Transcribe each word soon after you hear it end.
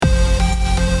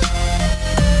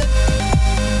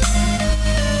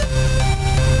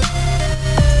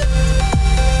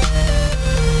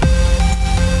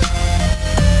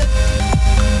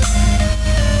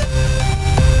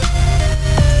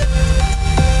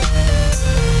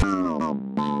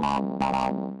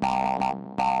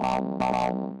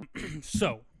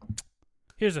So,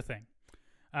 here's the thing.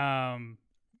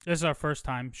 This is our first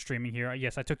time streaming here.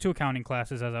 Yes, I took 2 accounting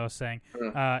classes, as I was saying,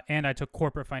 and I took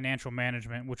corporate financial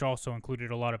management, which also included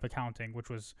a lot of accounting,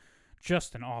 which was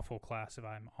just an awful class, if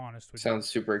I'm honest with Sounds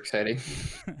super exciting.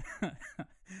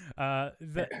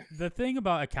 The thing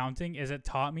about accounting is it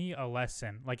taught me a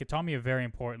lesson. Like, it taught me a very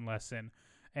important lesson,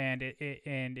 and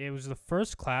it was the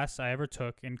first class I ever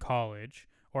took in college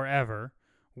or ever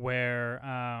where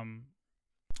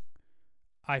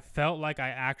I felt like I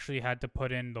actually had to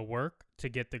put in the work to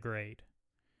get the grade.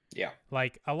 Yeah.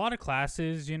 Like, a lot of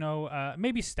classes,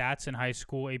 maybe stats in high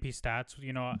school, AP stats,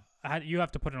 you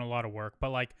have to put in a lot of work, but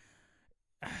like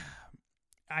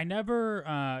I never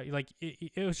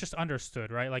it was just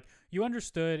understood, right? Like, you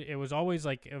understood, it was always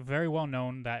like very well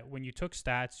known that when you took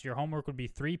stats, your homework would be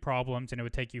 3 problems and it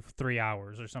would take you 3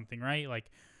 hours or something, right?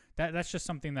 Like that's just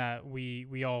something that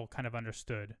we all kind of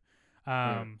understood.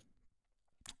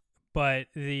 But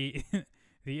the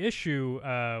the issue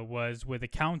was with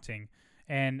accounting,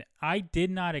 and I did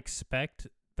not expect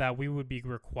that we would be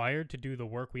required to do the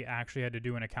work we actually had to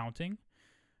do in accounting.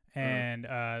 And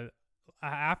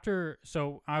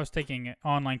so I was taking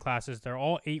online classes. They're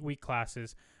all 8-week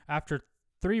classes. After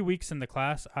 3 weeks in the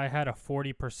class, I had a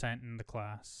 40% in the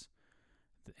class,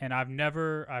 and I've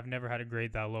never had a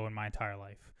grade that low in my entire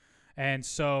life. And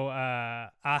so I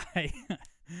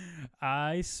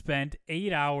I spent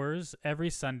 8 hours every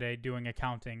Sunday doing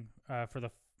accounting for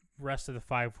the rest of the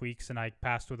 5 weeks, and I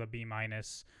passed with a B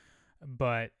minus.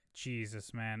 But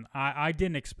Jesus, man, I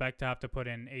didn't expect to have to put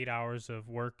in 8 hours of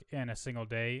work in a single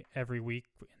day every week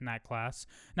in that class.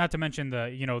 Not to mention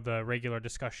the regular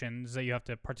discussions that you have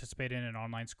to participate in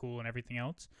online school and everything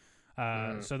else.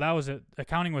 So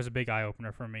accounting was a big eye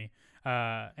opener for me.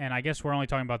 And I guess we're only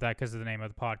talking about that because of the name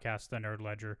of the podcast, The Nerd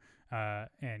Ledger.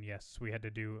 And yes, we had to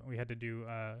do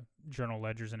journal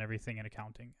ledgers and everything in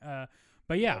accounting.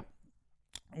 But yeah.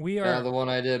 We are. No, the one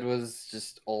I did was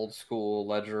just old school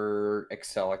ledger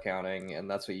Excel accounting, and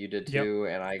that's what you did too.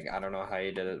 Yep. And I don't know how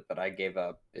you did it, but I gave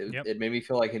up. It made me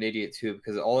feel like an idiot too,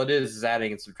 because all it is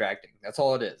adding and subtracting. That's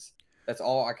all it is. That's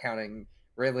all accounting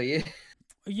really is.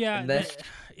 Yeah,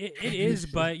 it is,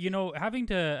 but having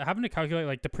to calculate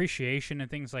like depreciation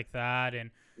and things like that,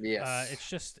 and it's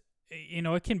just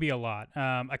it can be a lot.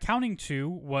 Accounting 2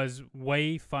 was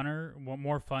way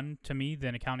more fun to me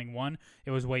than accounting 1.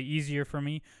 It was way easier for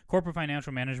me. Corporate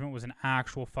financial management was an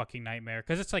actual fucking nightmare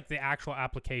because it's like the actual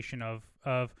application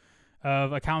of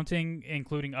accounting,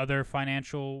 including other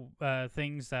financial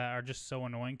things that are just so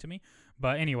annoying to me.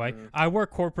 But anyway, I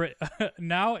work corporate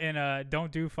now and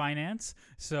don't do finance,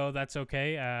 so that's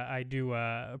okay. I do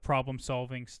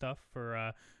problem-solving stuff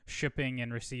for shipping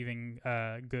and receiving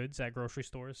goods at grocery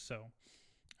stores. So,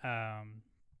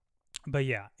 but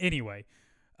yeah. Anyway,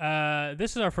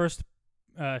 this is our first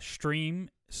stream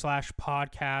 /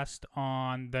 podcast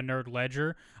on the Nerd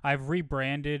Ledger. I've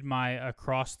rebranded my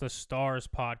Across the Stars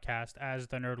podcast as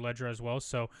the Nerd Ledger as well.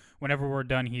 So whenever we're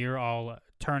done here, I'll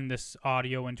turn this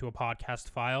audio into a podcast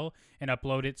file and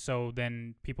upload it, so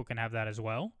then people can have that as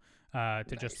well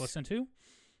to just listen to.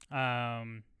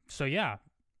 So yeah,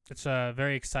 it's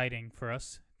very exciting for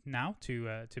us now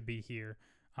to be here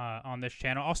on this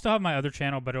channel. I'll still have my other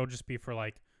channel, but it'll just be for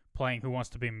like playing Who Wants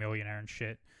to Be a Millionaire and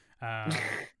shit.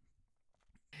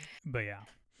 But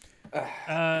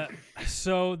yeah.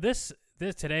 So this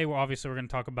today we're going to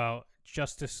talk about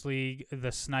Justice League,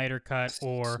 the Snyder Cut,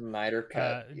 or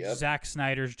Zack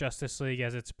Snyder's Justice League,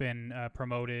 as it's been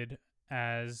promoted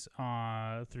as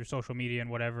through social media and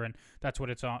whatever, and that's what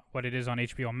it is on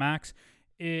HBO Max.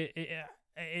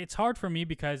 It's hard for me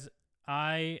because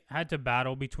I had to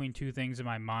battle between 2 things in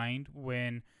my mind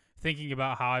when thinking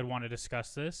about how I'd want to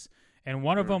discuss this, and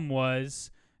one of them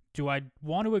was, do I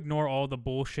want to ignore all the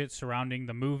bullshit surrounding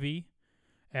the movie,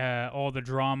 all the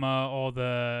drama, all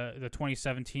the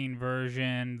 2017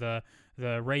 version,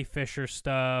 the Ray Fisher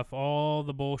stuff, all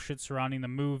the bullshit surrounding the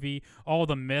movie, all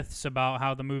the myths about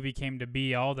how the movie came to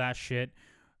be, all that shit,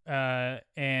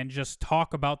 and just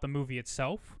talk about the movie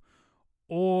itself?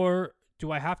 Or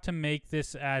do I have to make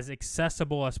this as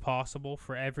accessible as possible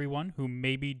for everyone who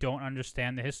maybe don't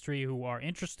understand the history, who are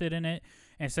interested in it,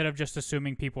 instead of just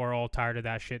assuming people are all tired of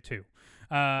that shit too?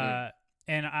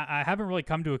 And I haven't really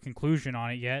come to a conclusion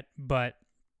on it yet, but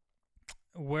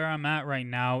where I'm at right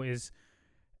now is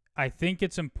I think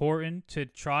it's important to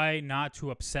try not to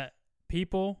upset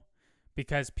people,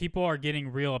 because people are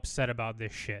getting real upset about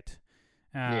this shit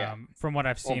from what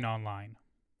I've seen online.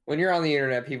 When you're on the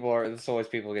internet, there's always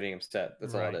people getting upset.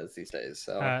 That's all it is these days.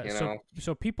 So,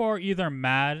 so people are either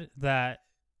mad that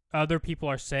other people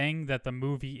are saying that the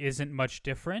movie isn't much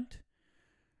different,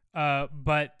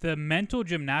 But the mental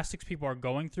gymnastics people are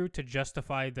going through to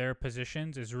justify their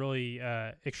positions is really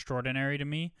extraordinary to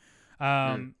me.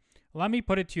 Mm. Let me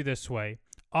put it to you this way.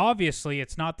 Obviously,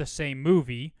 it's not the same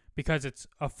movie because it's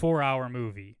a 4-hour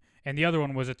movie, and the other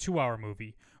one was a 2-hour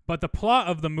movie. But the plot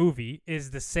of the movie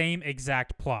is the same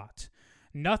exact plot.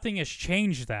 Nothing has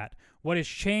changed that. What has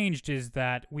changed is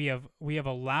that we have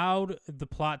allowed the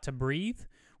plot to breathe.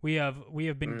 We have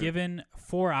been given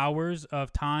 4 hours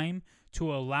of time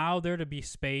to allow there to be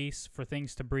space for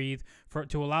things to breathe,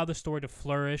 to allow the story to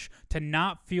flourish, to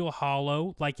not feel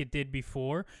hollow like it did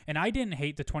before. And I didn't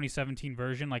hate the 2017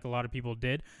 version like a lot of people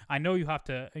did. I know you have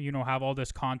to, have all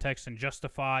this context and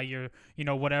justify your,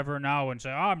 whatever now and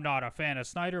say, I'm not a fan of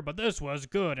Snyder, but this was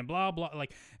good and blah, blah.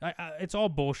 Like, it's all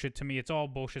bullshit to me. It's all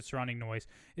bullshit surrounding noise.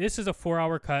 This is a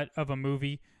 4-hour cut of a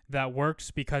movie that works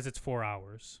because it's 4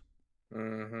 hours.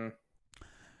 Mm-hmm.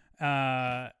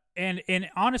 And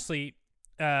honestly,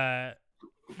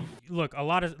 look, a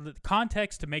lot of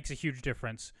context makes a huge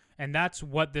difference, and that's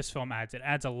what this film adds. It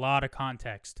adds a lot of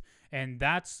context, and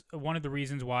that's one of the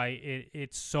reasons why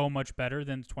it's so much better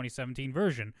than the 2017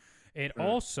 version. It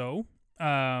also,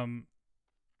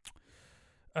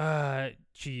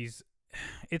 geez,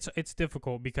 it's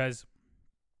difficult because,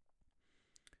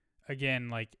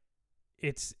 again, like,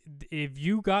 it's if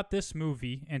you got this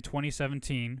movie in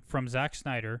 2017 from Zack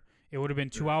Snyder, it would have been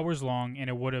 2 hours long, and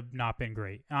it would have not been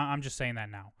great. I'm just saying that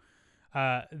now.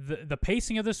 The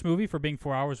pacing of this movie for being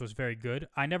 4 hours was very good.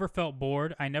 I never felt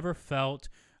bored. I never felt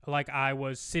like I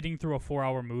was sitting through a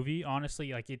 4-hour movie.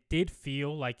 Honestly, like, it did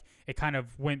feel like it kind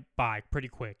of went by pretty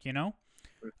quick, and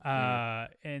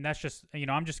that's just,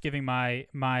 I'm just giving my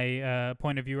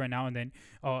point of view right now, and then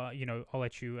I'll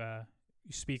let you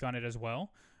speak on it as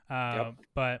well. Yep.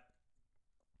 But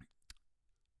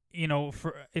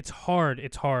it's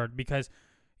hard because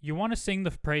you want to sing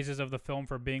the praises of the film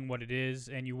for being what it is,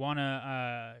 and you want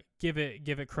to give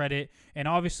it credit, and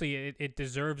obviously it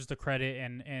deserves the credit,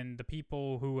 and the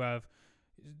people who have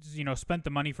spent the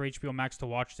money for HBO Max to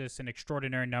watch this in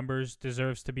extraordinary numbers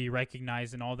deserves to be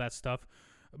recognized and all that stuff.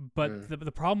 But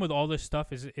the problem with all this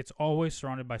stuff is it's always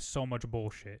surrounded by so much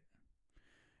bullshit,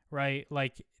 right?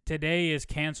 Like, today is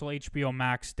cancel HBO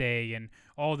Max day and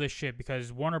all this shit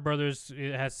because Warner Brothers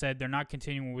has said they're not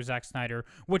continuing with Zack Snyder,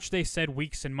 which they said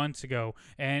weeks and months ago,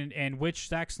 and which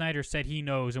Zack Snyder said he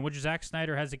knows, and which Zack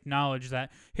Snyder has acknowledged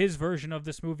that his version of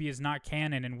this movie is not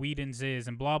canon and Whedon's is,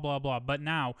 and blah, blah, blah. But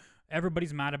now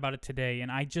everybody's mad about it today,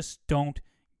 and I just don't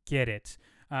get it.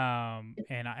 And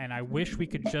I wish we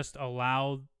could just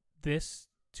allow this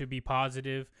to be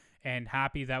positive and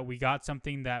happy that we got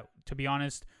something that, to be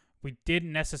honest, we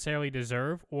didn't necessarily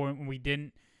deserve, or we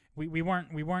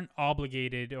weren't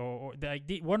obligated, or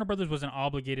Warner Brothers wasn't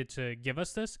obligated to give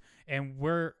us this, and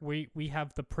we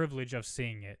have the privilege of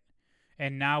seeing it,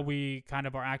 and now we kind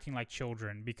of are acting like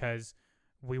children because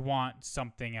we want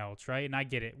something else, right? And I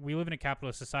get it. We live in a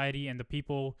capitalist society, and the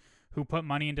people who put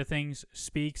money into things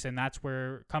speaks, and that's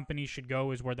where companies should go,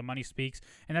 is where the money speaks,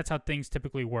 and that's how things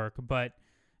typically work. But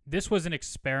this was an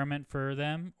experiment for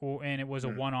them, and it was a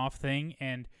one-off thing,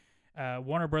 and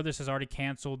Warner Brothers has already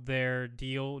canceled their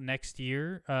deal next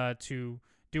year to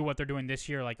do what they're doing this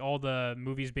year. Like, all the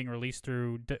movies being released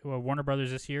through Warner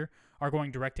Brothers this year are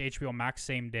going direct to HBO Max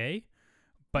same day.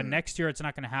 But next year it's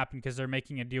not going to happen because they're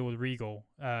making a deal with Regal,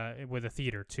 with a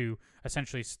theater, to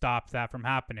essentially stop that from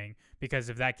happening. Because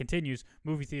if that continues,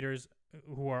 movie theaters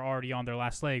who are already on their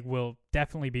last leg will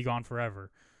definitely be gone forever.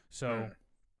 So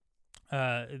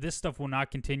this stuff will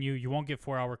not continue. You won't get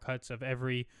 4-hour cuts of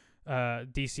every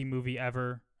DC movie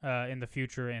ever in the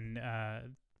future. And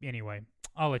anyway,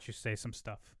 I'll let you say some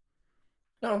stuff.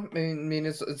 No, I mean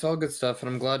it's all good stuff, and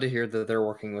I'm glad to hear that they're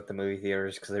working with the movie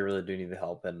theaters because they really do need the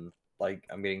help. And like,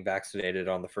 I'm getting vaccinated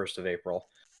on the 1st of April.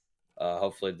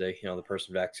 Hopefully the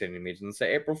person vaccinating me doesn't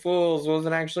say April Fools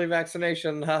wasn't actually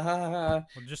vaccination. Ha ha ha.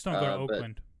 Well, just don't go to But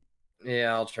Oakland.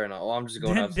 yeah, I'll try not. Well, I'm just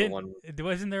going out to the one.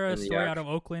 Wasn't there a story out of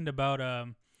Oakland about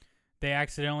they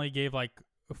accidentally gave like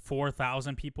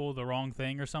 4,000 people the wrong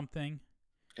thing or something?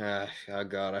 Oh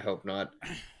God, I hope not.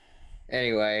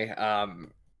 Anyway,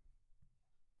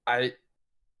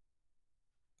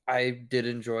 I did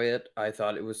enjoy it. I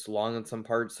thought it was long in some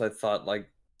parts. I thought, like,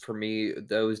 for me,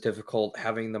 that was difficult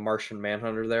having the Martian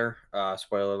Manhunter there.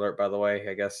 Spoiler alert, by the way,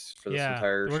 I guess, for this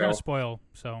entire we're show. gonna spoil,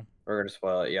 so. We're going to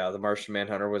spoil it. Yeah, the Martian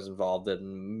Manhunter was involved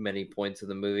in many points of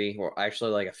the movie, or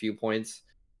actually like a few points,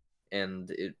 and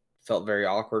it felt very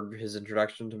awkward, his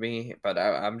introduction to me. But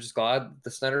I'm just glad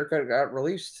the Snyder Cut got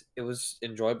released. It was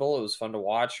enjoyable. It was fun to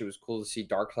watch. It was cool to see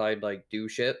Darkseid like do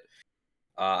shit.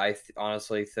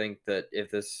 Honestly think that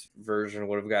if this version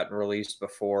would have gotten released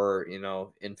before,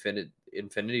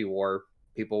 Infinity War,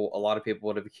 a lot of people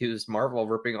would have accused Marvel of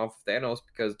ripping off Thanos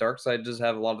because Darkseid does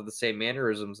have a lot of the same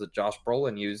mannerisms that Josh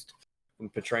Brolin used when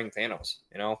portraying Thanos.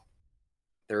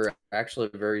 They're actually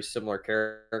very similar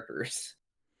characters.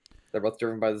 They're both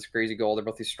driven by this crazy goal. They're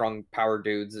both these strong power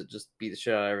dudes that just beat the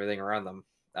shit out of everything around them.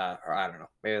 Or I don't know.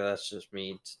 Maybe that's just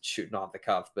me shooting off the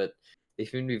cuff, but they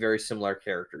seem to be very similar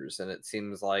characters, and it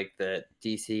seems like that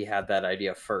DC had that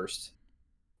idea first,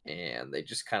 and they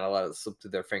just kind of let it slip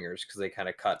through their fingers because they kind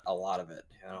of cut a lot of it.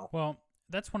 Well,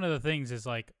 that's one of the things is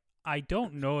like I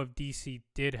don't know if DC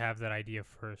did have that idea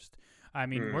first. I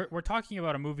mean, we're talking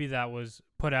about a movie that was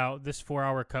put out. This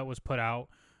 4-hour cut was put out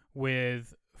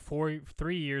with 3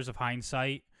 years of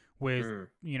hindsight, with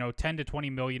 $10 to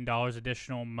 $20 million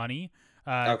additional money.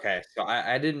 Okay, so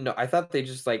I didn't know. I thought they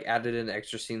just like added in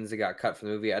extra scenes that got cut from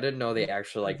the movie. I didn't know they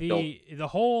actually like built the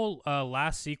whole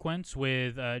last sequence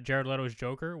with Jared Leto's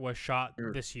Joker was shot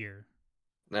this year.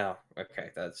 No, okay,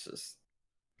 that's just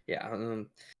and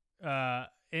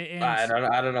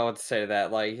I don't know what to say to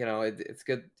that. Like, it's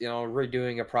good.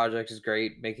 Redoing a project is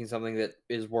great. Making something that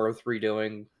is worth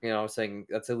redoing. Saying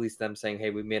that's at least them saying, "Hey,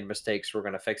 we made mistakes. We're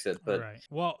gonna fix it." But right.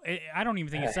 Well, I don't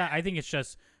even think it's that. I think it's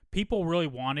just people really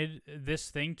wanted this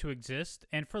thing to exist,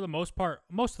 and for the most part,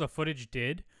 most of the footage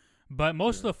did. But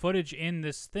most of the footage in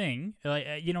this thing, like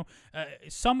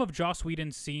some of Joss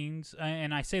Whedon's scenes,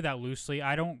 and I say that loosely.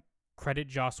 I don't credit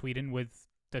Joss Whedon with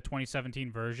the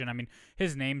 2017 version. I mean,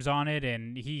 his name's on it,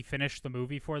 and he finished the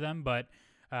movie for them. But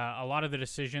a lot of the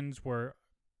decisions were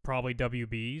probably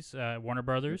WB's, Warner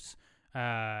Brothers.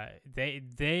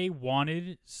 They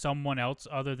wanted someone else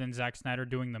other than Zack Snyder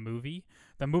doing the movie.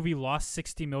 The movie lost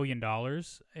 $60 million.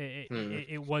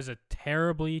 It was a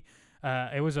terribly,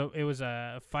 it was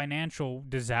a financial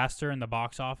disaster in the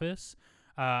box office.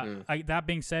 That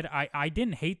being said, I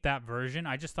didn't hate that version.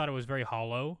 I just thought it was very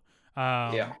hollow.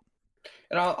 Yeah.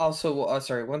 And also,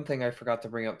 sorry, one thing I forgot to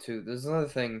bring up too. There's another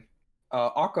thing.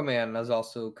 Aquaman has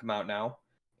also come out now,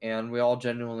 and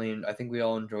I think we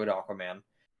all enjoyed Aquaman,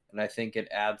 and I think it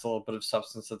adds a little bit of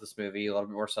substance to this movie, a little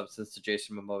bit more substance to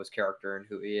Jason Momoa's character and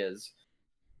who he is,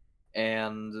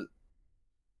 and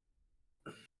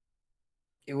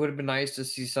it would have been nice to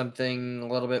see something a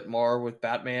little bit more with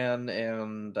Batman.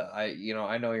 And I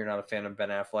know you're not a fan of Ben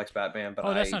Affleck's Batman,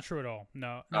 but that's not true at all.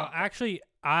 No, actually,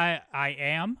 I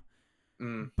am.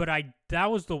 But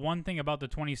that was the one thing about the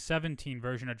 2017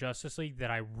 version of Justice League that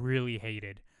I really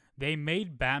hated. They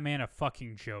made Batman a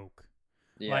fucking joke.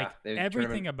 Yeah, like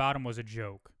everything about him was a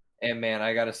joke. And man,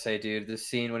 I gotta say, dude, this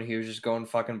scene when he was just going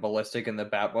fucking ballistic in the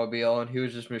Batmobile and he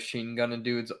was just machine gunning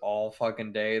dudes all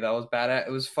fucking day, that was badass.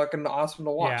 It was fucking awesome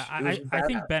to watch. Yeah, I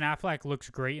think Ben Affleck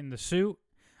looks great in the suit.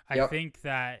 I think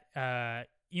that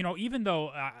even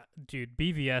though, dude,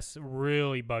 BVS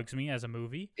really bugs me as a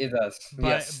movie. It does.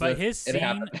 But his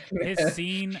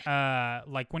scene,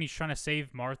 like when he's trying to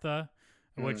save Martha,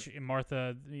 which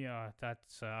Martha,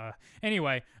 that's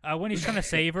anyway. When he's trying to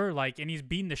save her, like, and he's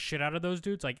beating the shit out of those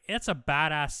dudes, like, it's a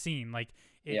badass scene. Like,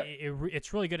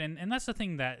 it's really good, and that's the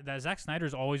thing that Zack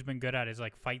Snyder's always been good at is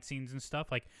like fight scenes and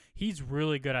stuff. Like, he's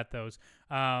really good at those.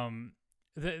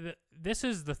 This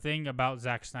is the thing about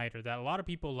Zack Snyder that a lot of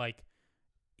people like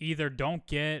either don't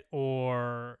get,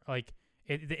 or like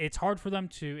it's hard for them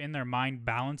to in their mind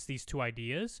balance these two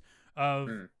ideas of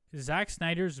Zack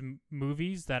Snyder's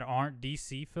movies that aren't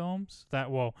DC films, that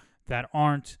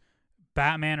aren't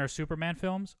Batman or Superman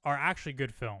films, are actually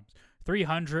good films.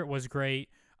 300 was great.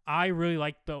 I really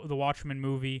liked the Watchmen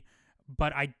movie,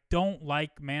 but I don't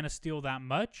like Man of Steel that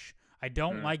much. I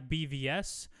don't like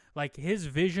BVS. Like, his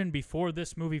vision before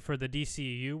this movie for the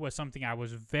DCEU was something I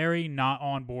was very not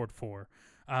on board for.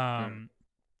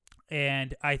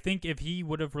 And I think if he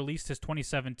would have released his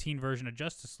 2017 version of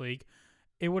Justice League,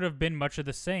 it would have been much of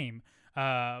the same.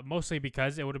 Mostly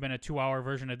because it would have been a 2-hour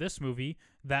version of this movie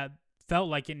that felt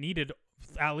like it needed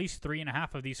at least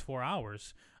 3.5 of these 4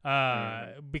 hours.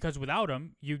 Because without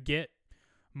him, you get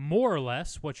more or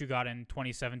less what you got in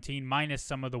 2017, minus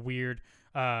some of the weird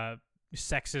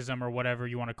sexism or whatever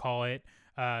you want to call it.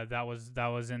 That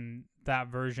was in that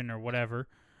version or whatever.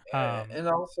 And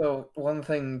also, one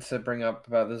thing to bring up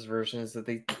about this version is that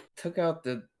they took out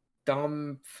the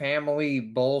dumb family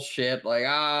bullshit. Like,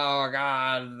 oh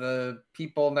god, the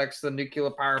people next to the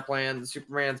nuclear power plant,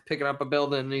 Superman's picking up a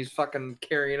building and he's fucking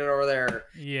carrying it over there.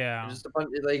 Yeah, just a bunch,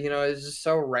 like, it's just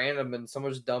so random, and so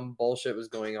much dumb bullshit was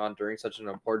going on during such an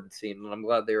important scene. And I'm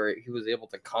glad he was able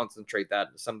to concentrate that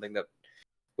into something that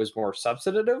was more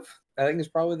substantive. I think is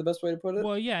probably the best way to put it.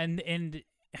 Well, yeah, and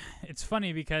it's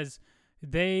funny because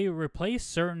they replaced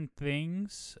certain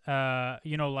things.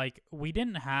 Like we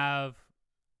didn't have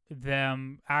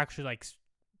them actually like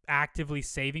actively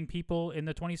saving people in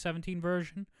the 2017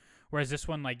 version, whereas this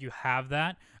one, like, you have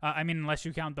that. I mean, unless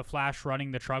you count the Flash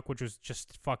running the truck, which was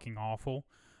just fucking awful.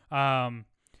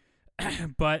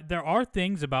 But there are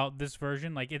things about this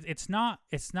version, like it's not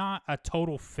a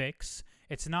total fix.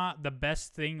 It's not the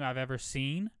best thing I've ever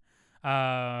seen.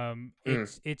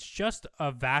 It's just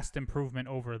a vast improvement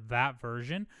over that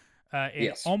version.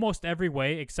 In almost every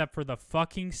way, except for the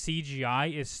fucking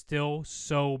CGI is still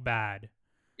so bad.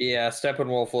 Yeah,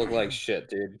 Steppenwolf looked like shit,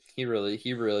 dude. He really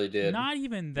did. Not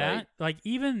even that. Like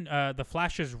even the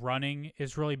Flash's running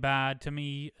is really bad to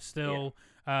me still.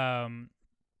 Yeah.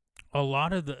 A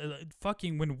lot of the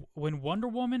fucking when Wonder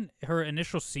Woman, her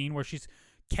initial scene where she's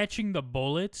catching the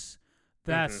bullets,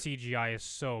 that CGI is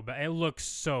so bad. It looks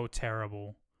so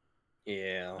terrible.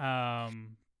 Yeah.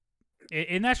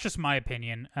 And that's just my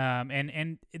opinion.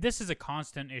 And this is a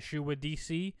constant issue with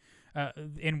DC.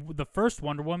 In the first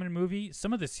Wonder Woman movie,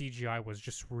 some of the CGI was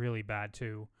just really bad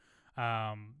too.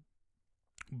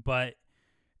 But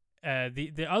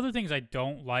the other things I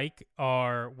don't like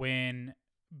are when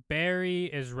Barry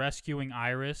is rescuing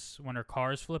Iris when her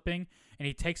car is flipping, and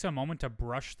he takes a moment to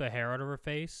brush the hair out of her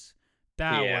face.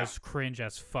 That was cringe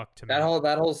as fuck to me.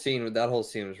 That whole scene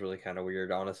was really kind of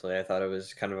weird. Honestly, I thought it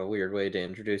was kind of a weird way to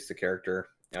introduce the character.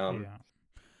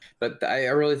 But I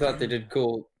really thought they did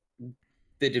cool.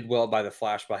 They did well by the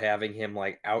Flash by having him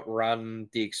like outrun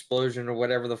the explosion or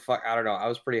whatever the fuck. I don't know. I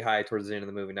was pretty high towards the end of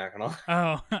the movie. Not gonna lie.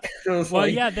 Oh, well,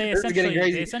 like, yeah. They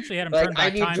essentially had him turn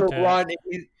back time to run.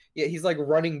 He's like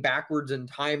running backwards in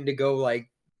time to go like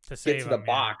to get to the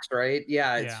box, right?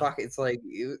 Yeah, it's like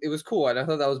it was cool, and I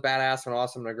thought that was badass and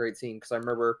awesome and a great scene because I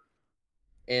remember,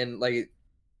 and like,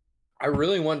 I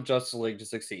really want Justice League to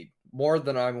succeed more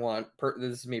than I want.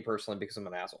 This is me personally because I'm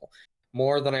an asshole.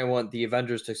 More than I want the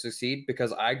Avengers to succeed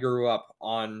because I grew up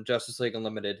on Justice League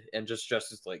Unlimited and just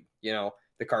Justice League. You know,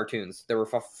 the cartoons, they were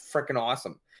freaking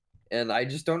awesome, and I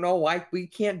just don't know why we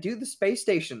can't do the space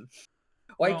station.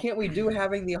 Why can't we do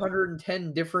having the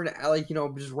 110 different, like, you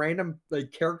know, just random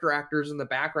like character actors in the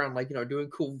background, like, you know, doing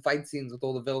cool fight scenes with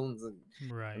all the villains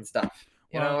and stuff.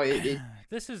 You know,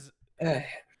 this is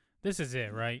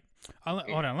it, right?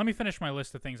 Hold on, let me finish my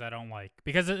list of things I don't like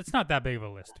because it's not that big of a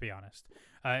list, to be honest.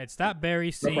 It's that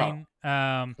Barry scene,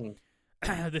 the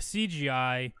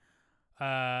CGI.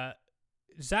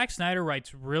 Zack Snyder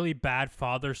writes really bad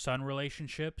father-son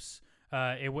relationships.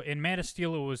 In Man of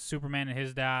Steel, it was Superman and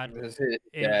his dad. It was his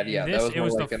dad, yeah. It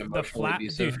was like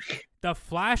the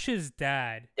Flash's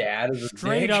dad. Dad is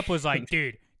straight up was like,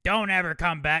 dude, don't ever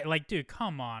come back. Like, dude,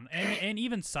 come on. And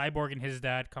even Cyborg and his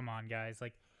dad, come on, guys.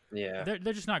 Like, yeah,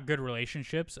 they're just not good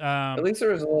relationships. At least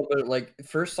there was a little bit like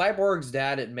for Cyborg's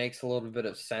dad, it makes a little bit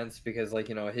of sense because, like,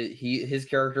 you know, his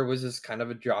character was this kind of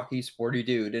a jockey, sporty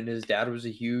dude, and his dad was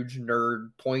a huge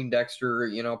nerd, Poindexter,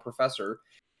 you know, professor.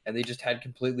 And they just had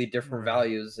completely different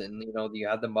values, and you know, you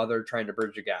had the mother trying to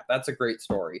bridge the gap. That's a great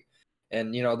story,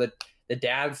 and you know, the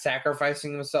dad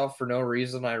sacrificing himself for no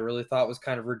reason, I really thought was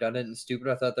kind of redundant and stupid.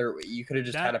 I thought you could have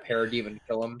just had a parademon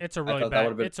kill him. It's a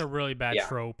really bad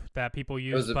trope that people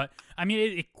use, but I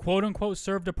mean, it quote unquote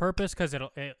served a purpose because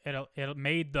it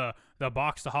made the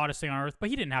box the hottest thing on Earth. But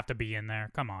he didn't have to be in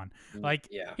there. Come on, like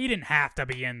he didn't have to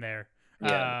be in there.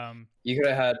 Yeah, you could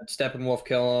have had Steppenwolf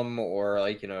kill him, or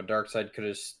like, you know, Darkseid could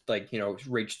have, like, you know,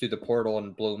 reached through the portal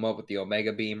and blew him up with the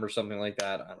Omega Beam or something like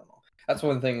that. I don't know. That's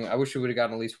one thing. I wish we would have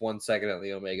gotten at least 1 second at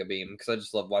the Omega Beam because I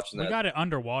just love watching that. We got it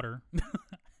underwater.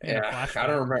 Yeah, I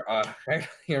don't remember. I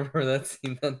remember that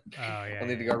scene. Then I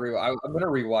need to go rewatch. I'm gonna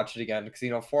rewatch it again because, you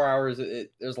know, 4 hours.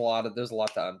 There's a lot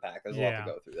to unpack. There's a lot to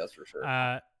go through. That's for sure.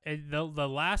 The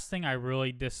last thing I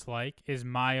really dislike is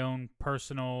my own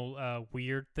personal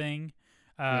weird thing.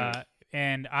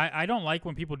 And I don't like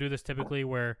when people do this typically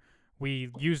where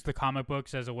we use the comic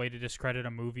books as a way to discredit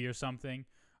a movie or something.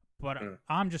 But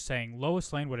I'm just saying,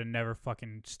 Lois Lane would have never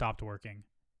fucking stopped working.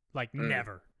 Like,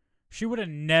 never. She would have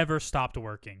never stopped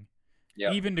working.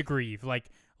 Even to grieve.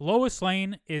 Like, Lois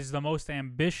Lane is the most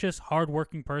ambitious,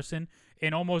 hardworking person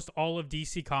in almost all of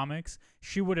DC Comics.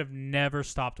 She would have never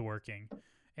stopped working.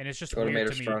 And it's just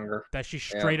weird to me that she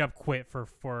straight up quit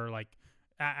for like,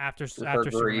 after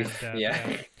Superman's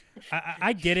death.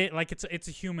 I get it. Like, it's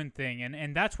a human thing,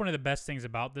 and that's one of the best things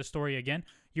about this story. Again,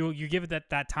 you give it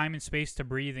that time and space to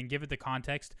breathe and give it the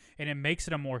context, and it makes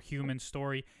it a more human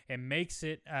story. It makes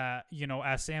it, you know,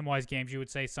 as Samwise Games, you would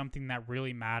say, something that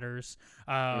really matters.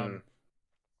 And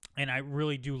I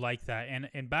really do like that.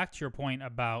 And back to your point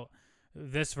about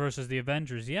this versus the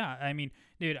Avengers. Yeah, I mean,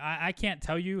 dude, I can't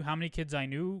tell you how many kids I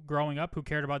knew growing up who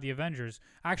cared about the Avengers.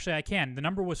 Actually, I can. The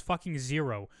number was fucking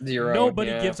 0. 0.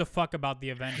 Nobody Yeah. gives a fuck about the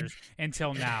Avengers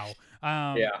until now.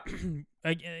 Yeah.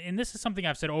 And this is something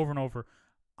I've said over and over.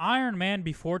 Iron Man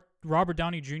before Robert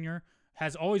Downey Jr.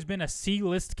 has always been a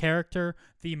C-list character.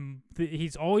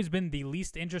 He's always been the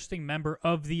least interesting member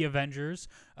of the Avengers.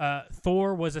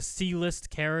 Thor was a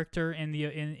C-list character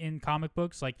in comic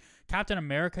books. Like Captain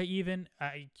America, even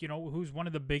who's one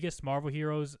of the biggest Marvel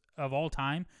heroes of all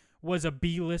time, was a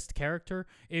B-list character.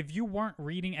 If you weren't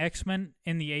reading X-Men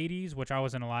in the 80s, which I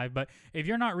wasn't alive, but if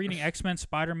you're not reading X-Men,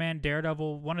 Spider-Man,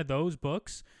 Daredevil, one of those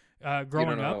books,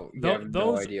 growing up,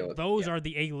 those are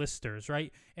the A-listers,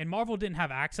 right? And Marvel didn't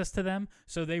have access to them,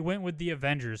 so they went with the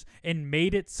Avengers and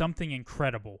made it something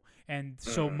incredible. And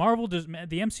so Marvel does,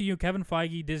 the MCU, Kevin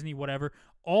Feige, Disney, whatever,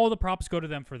 all the props go to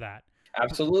them for that.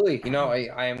 Absolutely.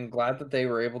 I am glad that they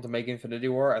were able to make Infinity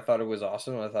War. I thought it was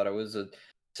awesome. I thought it was a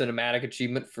cinematic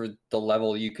achievement for the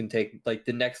level you can take. Like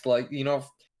the next,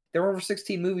 there were over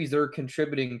 16 movies that are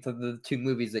contributing to the 2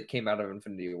 movies that came out of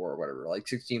Infinity War or whatever, like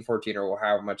 16, 14, or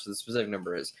however much the specific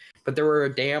number is. But there were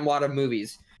a damn lot of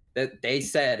movies that they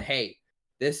said, hey,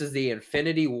 this is the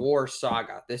Infinity War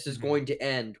saga. This is going to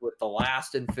end with the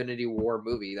last Infinity War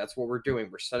movie. That's what we're doing.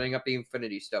 We're setting up the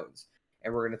Infinity Stones,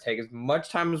 and we're going to take as much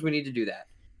time as we need to do that.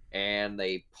 And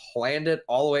they planned it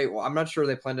all the way. Well, I'm not sure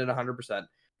they planned it 100%.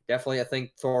 Definitely, I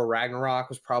think Thor Ragnarok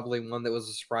was probably one that was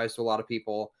a surprise to a lot of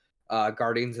people.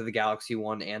 Guardians of the Galaxy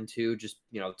 1 and 2,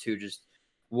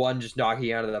 one just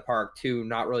knocking out of the park, 2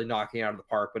 not really knocking out of the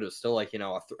park, but it was still like a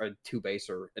 2-base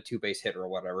or a 2-base hit or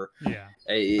whatever. Yeah,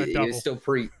 it was still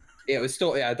it was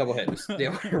still a double hit.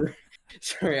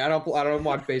 Sorry, I don't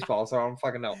watch baseball, so I don't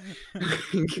fucking know.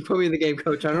 Put me in the game,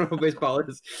 coach. I don't know what baseball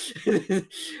is.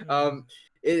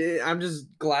 I'm just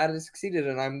glad it succeeded,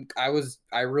 and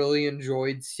I really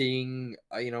enjoyed seeing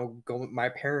my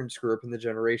parents grew up in the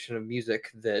generation of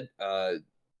music that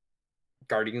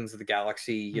Guardians of the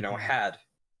Galaxy had,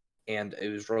 and it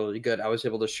was really good. I was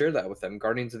able to share that with them.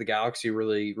 Guardians of the Galaxy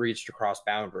really reached across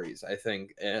boundaries, I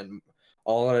think, and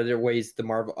all other ways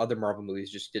the other Marvel movies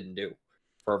just didn't do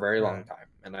for a very long time,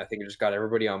 and I think it just got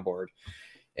everybody on board.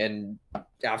 And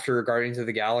after Guardians of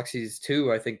the Galaxies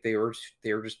 2, I think they were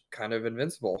just kind of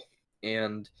invincible,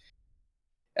 and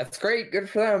that's great, good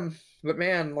for them. But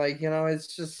man,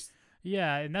 it's just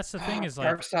and that's the thing is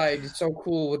Darkseid is so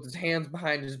cool with his hands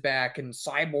behind his back, and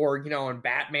Cyborg, and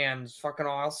Batman's fucking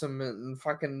awesome, and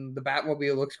fucking the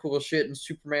Batmobile looks cool as shit, and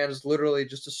Superman is literally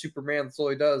just a Superman. That's all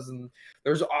he does. And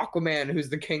there's Aquaman, who's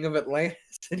the king of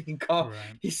Atlantis, and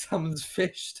he summons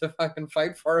fish to fucking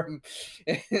fight for him.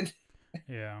 And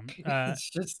it's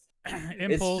just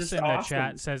Impulse in the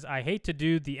chat says, I hate to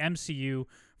do the MCU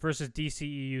versus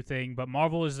DCEU thing, but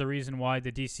Marvel is the reason why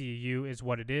the DCEU is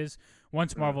what it is.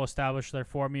 Once Marvel established their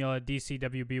formula,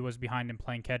 DCWB was behind in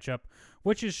playing catch up,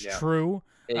 which is true.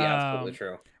 Yeah, absolutely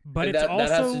true. But that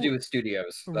has to do with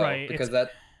studios, though, right? Because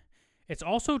it's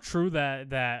also true that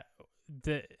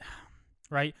the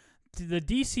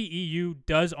DCEU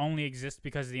does only exist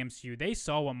because of the MCU. They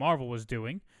saw what Marvel was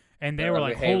doing, and they were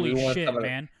like, "Holy shit,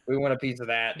 man! We want a piece of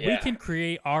that. We can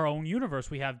create our own universe.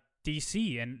 We have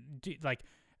DC, and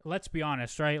let's be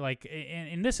honest, right? Like,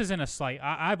 and this isn't a slight.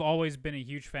 I've always been a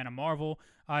huge fan of Marvel.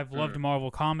 I've loved Marvel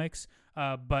comics,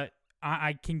 but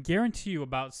I can guarantee you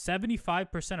about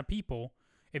 75% of people,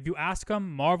 if you ask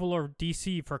them Marvel or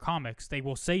DC for comics, they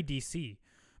will say DC.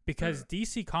 Because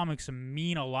DC comics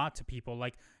mean a lot to people.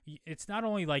 Like, it's not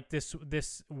only like this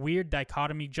weird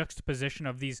dichotomy juxtaposition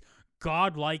of these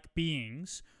godlike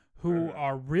beings who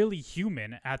are really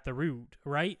human at the root,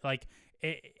 right? Like,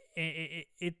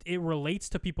 it relates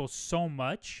to people so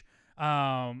much.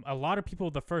 A lot of people,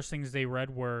 the first things they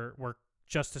read were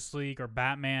Justice League or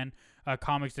Batman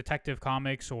comics, Detective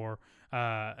Comics, or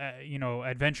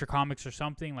adventure comics or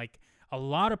something. Like, a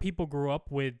lot of people grew up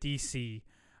with DC.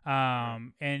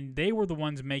 And they were the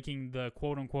ones making the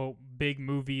quote unquote big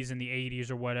movies in the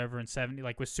 80s or whatever, and 70s,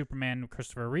 like with Superman,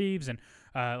 Christopher Reeves, and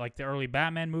like the early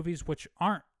Batman movies, which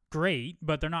aren't great,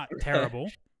 but they're not terrible.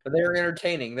 But they were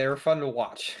entertaining. They were fun to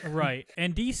watch. Right.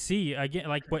 And DC, again,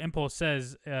 like what Impulse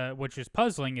says, which is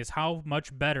puzzling, is how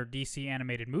much better DC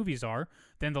animated movies are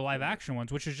than the live action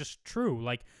ones, which is just true.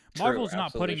 Like, Marvel's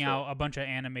not putting out a bunch of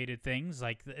animated things.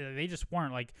 Like, they just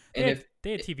weren't. Like, they had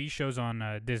TV shows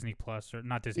on Disney Plus, or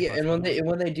not Disney Plus. Yeah, and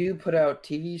when they do put out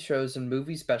TV shows and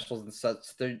movie specials and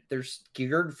such, they're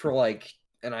geared for, like,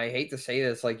 and I hate to say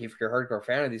this, like, if you're a hardcore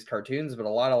fan of these cartoons, but a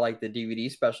lot of, like, the DVD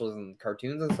specials and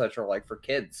cartoons and such are, like, for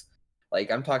kids. Like,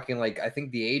 I'm talking, like, I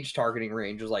think the age targeting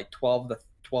range was, like, 12 to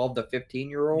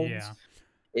 15-year-olds. Yeah.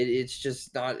 It's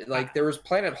just not like there was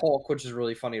Planet Hulk, which is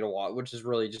really funny to watch, which is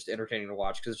really just entertaining to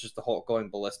watch because it's just the Hulk going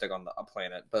ballistic on a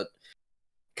planet. But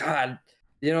God,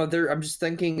 I'm just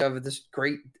thinking of this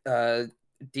great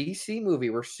DC movie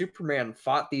where Superman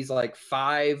fought these like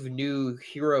 5 new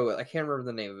hero. I can't remember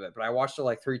the name of it, but I watched it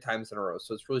like 3 times in a row,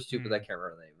 so it's really stupid. I can't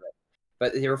remember the name of it.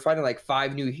 But they were fighting like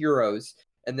 5 new heroes,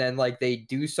 and then like they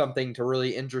do something to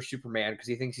really injure Superman because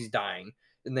he thinks he's dying,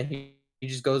 and then he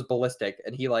just goes ballistic,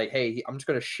 and he like, hey, I'm just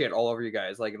gonna shit all over you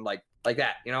guys, like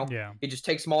that, Yeah. He just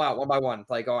takes them all out one by one,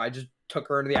 like, oh, I just took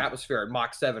her into the atmosphere at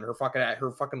Mach 7, her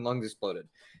fucking lungs exploded,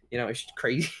 it's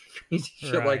crazy, crazy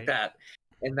shit like that,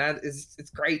 and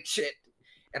it's great shit,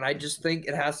 and I just think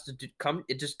it has to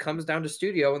it just comes down to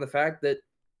studio and the fact that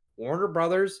Warner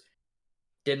Brothers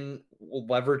didn't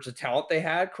leverage the talent they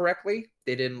had correctly.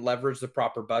 They didn't leverage the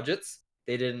proper budgets.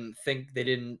 They didn't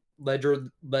ledger.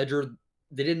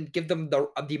 They didn't give them the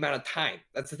amount of time.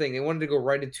 That's the thing. They wanted to go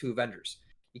right into Avengers.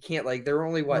 You can't there were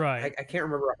only I can't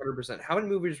remember 100%. How many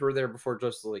movies were there before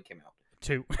Justice League came out?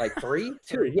 2. Like 3?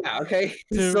 2. Yeah. Okay.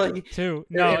 2. 2.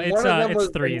 No, it's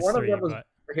 3. It's 3. But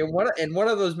okay. One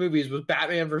of those movies was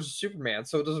Batman versus Superman,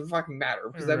 so it doesn't fucking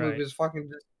matter because that movie is fucking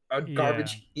just a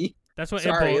garbage heap. That's what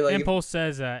Sorry, Impulse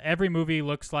says. Every movie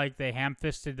looks like they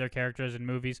ham-fisted their characters in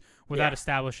movies without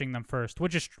establishing them first,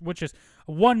 which is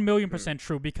 1,000,000%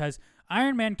 true because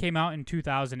Iron Man came out in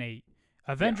 2008,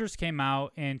 Avengers came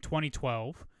out in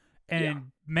 2012,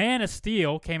 and Man of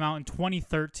Steel came out in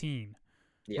 2013,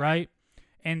 right?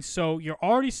 And so you're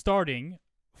already starting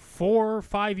 4 or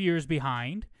 5 years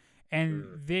behind,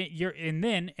 and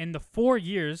then in the 4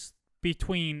 years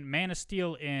between Man of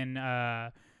Steel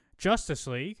and Justice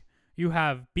League, you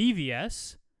have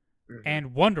BVS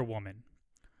and Wonder Woman,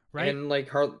 right? And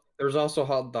like there's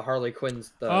also the Harley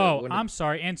Quinn's. I'm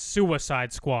sorry, and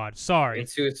Suicide Squad. Sorry, and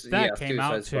that came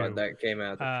out too. That came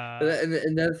out. And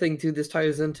another thing too, this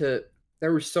ties into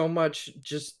there was so much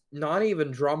just not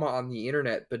even drama on the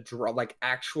internet, but like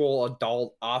actual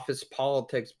adult office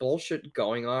politics bullshit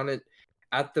going on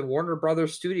at the Warner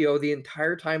Brothers studio the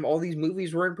entire time all these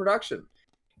movies were in production.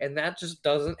 And that just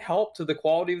doesn't help to the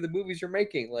quality of the movies you're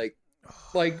making.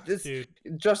 Like this,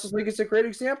 Justice League is a great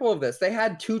example of this. They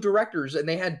had 2 directors and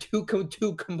they had two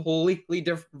completely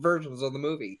different versions of the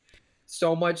movie.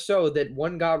 So much so that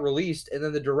one got released and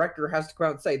then the director has to come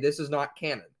out and say, this is not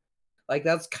canon. Like,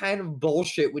 that's kind of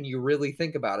bullshit when you really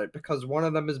think about it because one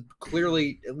of them is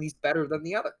clearly at least better than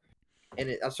the other.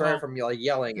 And I'm sorry for me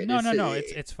yelling. No,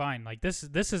 it's fine. Like this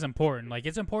is important. Like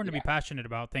it's important to be passionate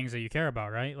about things that you care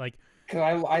about, right? Like,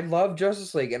 because I love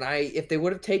Justice League, and if they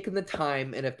would have taken the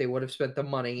time, and if they would have spent the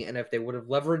money, and if they would have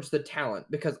leveraged the talent,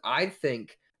 because I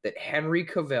think that Henry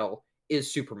Cavill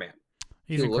is Superman.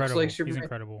 He incredible. Looks like Superman. He's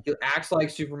incredible. He acts like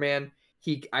Superman.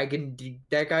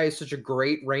 That guy has such a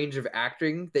great range of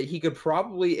acting that he could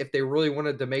probably, if they really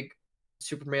wanted to make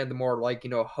Superman the more like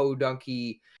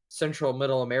ho-dunky Central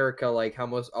Middle America, like how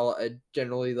most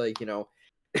generally like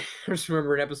I just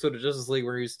remember an episode of Justice League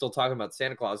where he was still talking about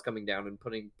Santa Claus coming down and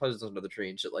putting presents under the tree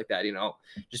and shit like that,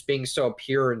 just being so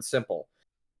pure and simple.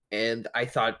 And I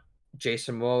thought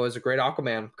Jason Momoa is a great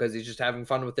Aquaman because he's just having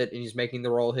fun with it and he's making the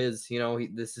role his.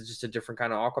 This is just a different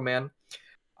kind of Aquaman.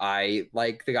 I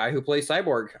like the guy who plays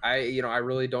Cyborg. I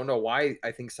really don't know why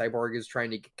I think Cyborg is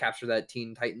trying to capture that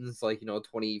Teen Titans,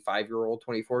 25-year-old,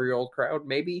 24-year-old crowd,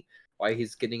 maybe. Why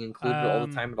he's getting included all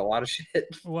the time with a lot of shit.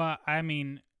 Well, I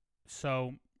mean,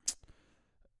 so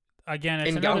again,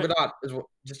 it's and Gal Gadot is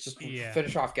just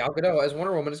finish off. Gal Gadot as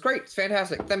Wonder Woman is great. It's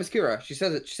fantastic. Themyscira, she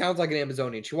says it. She sounds like an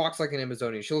Amazonian. She walks like an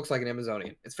Amazonian. She looks like an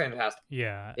Amazonian. It's fantastic.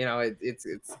 Yeah, it's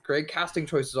great casting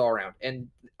choices all around. And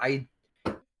Ben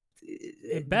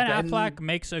Affleck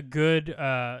makes a good,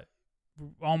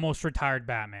 almost retired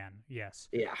Batman. Yes.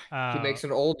 Yeah. He makes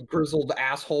an old grizzled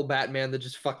asshole Batman that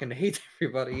just fucking hates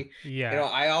everybody. Yeah.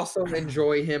 I also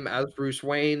enjoy him as Bruce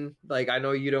Wayne. Like, I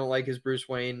know you don't like his Bruce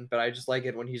Wayne, but I just like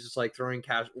it when he's just like throwing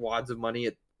wads of money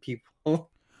at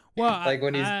people. Well, like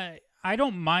when I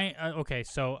don't mind. Okay,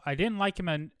 so I didn't like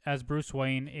him as Bruce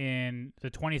Wayne in the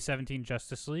 2017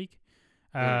 Justice League.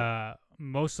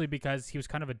 Mostly because he was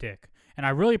kind of a dick. And I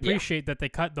really appreciate that they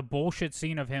cut the bullshit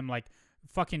scene of him like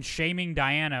fucking shaming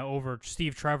Diana over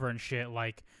Steve Trevor and shit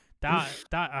like that.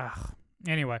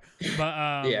 Anyway,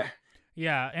 but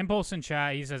yeah. Impulse in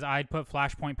chat, he says I'd put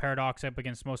Flashpoint Paradox up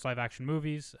against most live action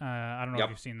movies. I don't know if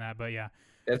you've seen that, but yeah.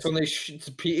 That's when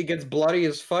it gets bloody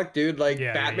as fuck, dude. Like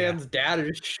Batman's dad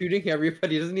is just shooting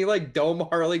everybody. Doesn't he like dome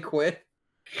Harley Quinn?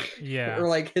 Yeah. Or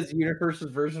like his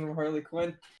universe's version of Harley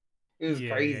Quinn. It was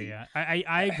crazy. Yeah.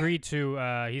 I agree too.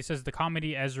 He says the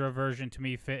comedy Ezra version to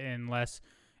me fit in less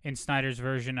in Snyder's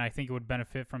version. I think it would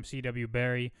benefit from C.W.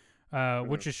 Barry.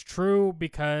 which is true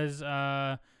because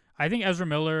I think Ezra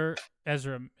Miller.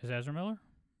 Ezra Miller?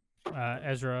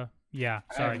 Ezra. Yeah,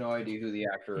 I have sorry. no idea who the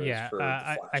actor is Yeah, for the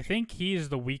Flash. I think he is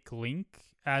the weak link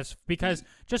because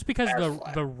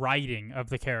the writing of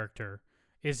the character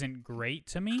isn't great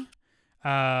to me.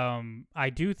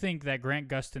 I do think that Grant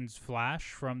Gustin's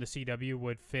Flash from the CW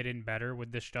would fit in better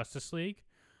with this Justice League.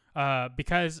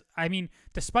 Because I mean,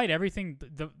 despite everything,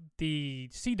 the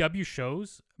CW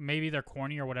shows, maybe they're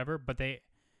corny or whatever, but they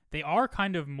are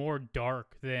kind of more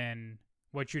dark than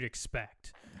what you'd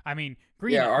expect. I mean,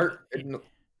 Green. Yeah,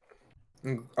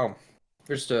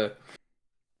 just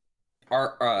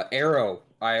our Arrow.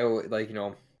 I like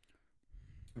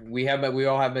we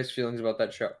all have mixed feelings about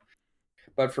that show.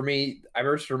 But for me, I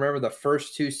just remember the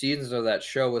first 2 seasons of that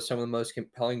show was some of the most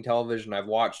compelling television I've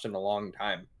watched in a long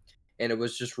time. And it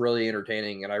was just really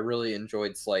entertaining, and I really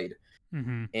enjoyed Slade.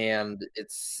 Mm-hmm. And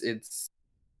it's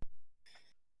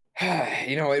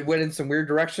it went in some weird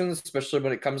directions, especially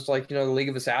when it comes to the League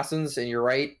of Assassins. And you're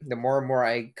right, the more and more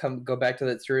I go back to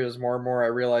that series, more and more I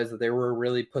realize that they were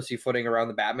really pussyfooting around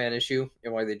the Batman issue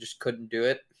and why they just couldn't do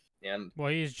it. And well,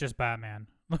 he's just Batman.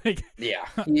 Like, yeah,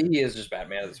 he is just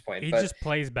Batman at this point. He just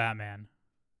plays Batman.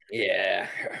 Yeah.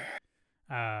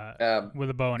 With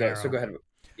a bow and arrow. So go ahead.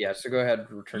 Yeah, so go ahead.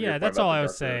 Yeah, that's all I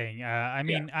was saying. I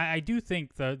mean, I do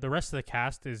think the rest of the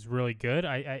cast is really good.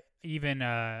 I even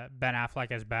Ben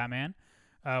Affleck as Batman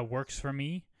works for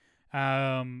me.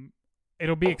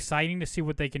 It'll be exciting to see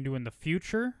what they can do in the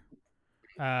future.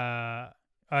 Yeah,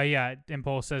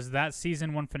 Impulse says that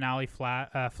season 1 finale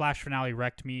Flash finale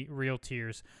wrecked me, real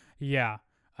tears. Yeah.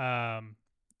 I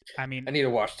mean, I need to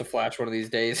watch The Flash one of these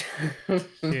days. Dude,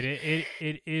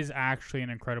 it is actually an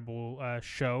incredible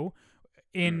show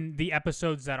in the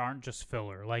episodes that aren't just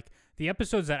filler. Like the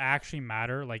episodes that actually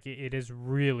matter, like it is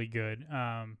really good.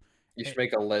 You should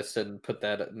make a list and put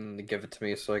that and give it to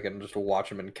me so I can just watch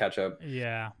them and catch up.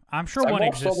 Yeah, I'm sure one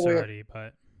exists already,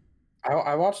 but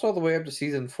I watched all the way up to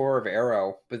season 4 of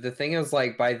Arrow, but the thing is,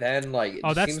 like, by then, like,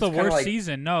 that's the worst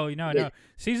season. No.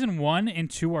 Season 1 and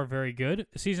 2 are very good.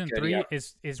 Season 3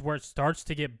 is where it starts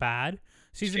to get bad.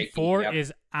 Season 4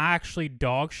 is actually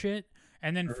dog shit,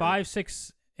 and then 5,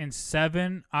 6, and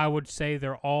 7, I would say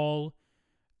they're all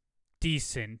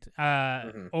decent.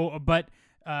 But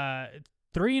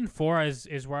 3 and 4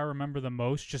 is where I remember the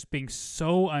most, just being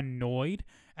so annoyed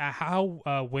at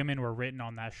how women were written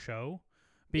on that show.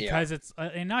 Because it's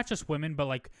and not just women, but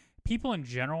like people in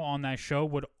general on that show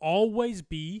would always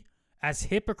be as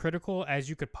hypocritical as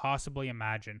you could possibly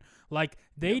imagine. Like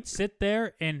they'd sit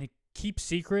there and keep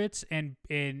secrets and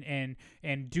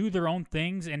do their own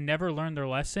things and never learn their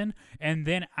lesson, and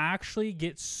then actually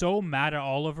get so mad at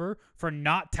Oliver for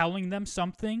not telling them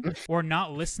something or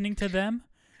not listening to them.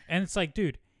 And it's like,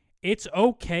 dude, it's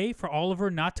okay for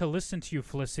Oliver not to listen to you,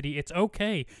 Felicity. It's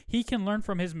okay. He can learn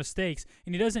from his mistakes,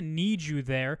 and he doesn't need you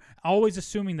there, always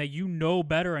assuming that you know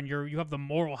better and you have the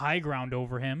moral high ground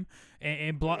over him.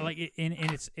 And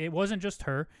it wasn't just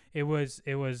her. It was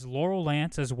Laurel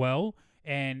Lance as well,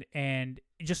 and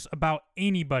just about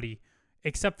anybody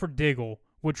except for Diggle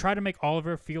would try to make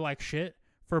Oliver feel like shit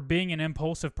for being an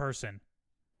impulsive person.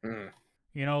 You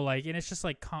know, like, and it's just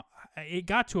like it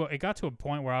got to a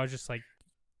point where I was just like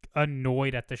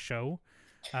annoyed at the show.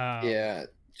 Yeah,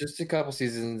 just a couple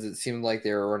seasons it seemed like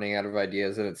they were running out of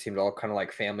ideas, and it seemed all kind of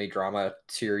like family drama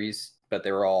series, but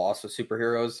they were all also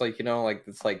superheroes. Like, like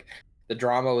it's like the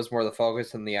drama was more the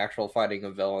focus than the actual fighting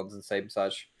of villains and same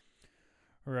such.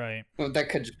 Right. Well, that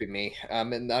could just be me.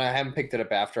 And I haven't picked it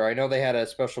up after. I know they had a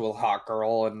special with Hawk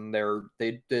Girl, and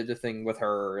they did a thing with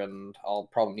her, and I'll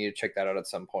probably need to check that out at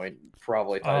some point.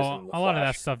 Probably ties in the a lot of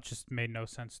that stuff just made no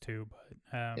sense too,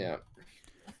 but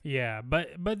yeah,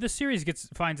 but the series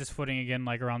finds its footing again,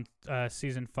 like around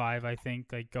season 5, I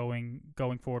think, like going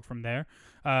forward from there.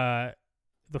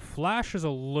 The Flash is a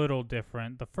little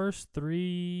different. The first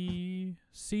 3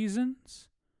 seasons,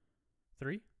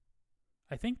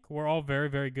 I think, were all very,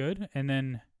 very good, and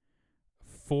then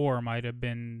 4 might have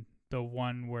been the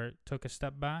one where it took a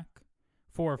step back,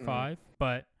 4 or 5.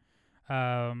 But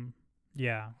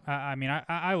yeah, I mean,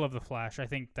 I love the Flash. I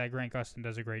think that Grant Gustin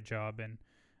does a great job, and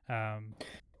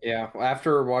yeah,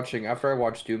 after I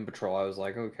watched Doom Patrol, I was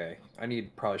like, okay,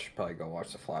 should probably go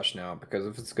watch the Flash now, because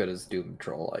if it's good as Doom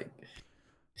Patrol, like,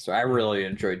 so I really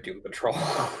enjoyed Doom Patrol.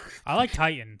 I like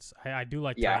Titans. I do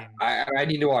like Titans. I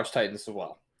need to watch Titans as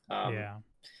well. Yeah.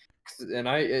 And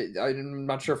I'm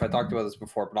not sure if I talked about this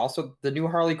before, but also the new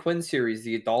Harley Quinn series,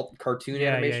 the adult cartoon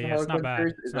animation Harley Quinn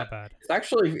series. It's not bad.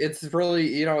 It's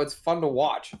really, it's fun to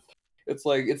watch. It's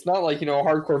like, it's not like,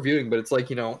 hardcore viewing, but it's like,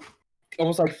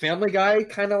 almost like Family Guy,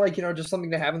 kind of like, just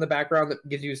something to have in the background that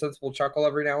gives you a sensible chuckle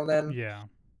every now and then. Yeah.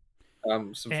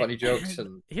 Some funny jokes.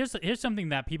 And here's something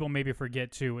that people maybe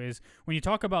forget too is when you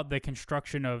talk about the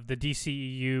construction of the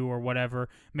DCEU or whatever,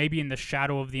 maybe in the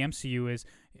shadow of the MCU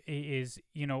is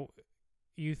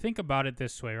you think about it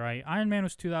this way, right? Iron Man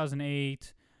was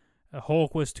 2008,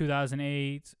 Hulk was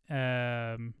 2008,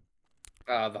 the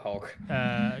Hulk.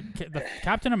 the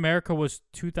Captain America was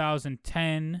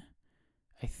 2010,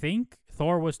 I think.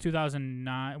 Thor was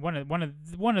 2009.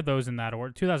 One of those in that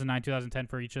order. 2009, 2010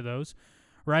 for each of those.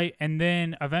 Right, and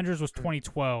then Avengers was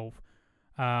 2012,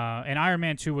 and Iron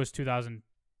Man 2 was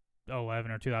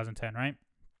 2011 or 2010, right?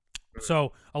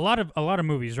 So a lot of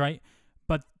movies, right?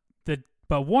 But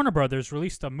Warner Brothers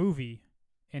released a movie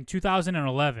in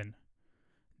 2011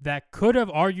 that could have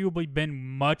arguably been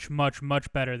much, much,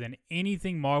 much better than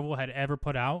anything Marvel had ever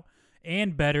put out,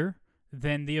 and better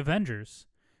than the Avengers,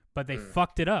 but they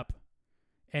fucked it up,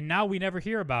 and now we never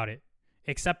hear about it,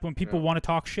 except when people want to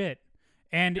talk shit.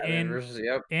 And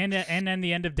and then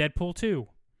the end of Deadpool 2,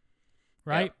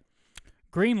 right? Yep.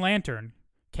 Green Lantern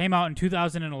came out in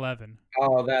 2011.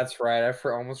 Oh, that's right. I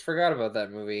almost forgot about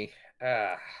that movie.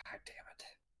 Damn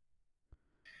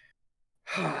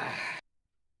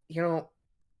it.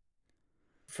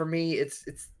 For me, it's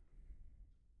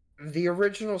the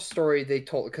original story they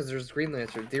told, because there's Green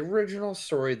Lantern. The original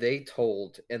story they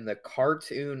told in the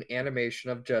cartoon animation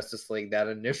of Justice League, that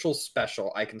initial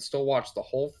special, I can still watch the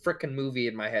whole freaking movie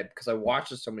in my head because I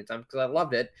watched it so many times because I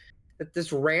loved it. That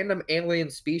this random alien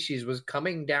species was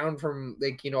coming down from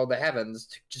the heavens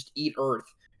to just eat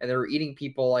Earth, and they were eating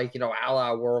people like a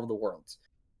la War of the Worlds.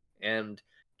 And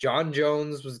John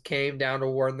Jones came down to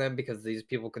warn them because these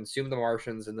people consumed the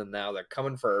Martians, and then now they're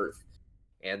coming for Earth.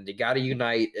 And you got to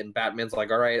unite, and Batman's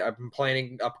like, all right, I've been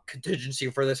planning a contingency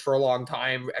for this for a long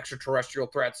time, extraterrestrial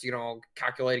threats,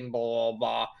 calculating blah,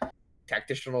 blah, blah,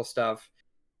 tactical stuff.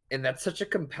 And that's such a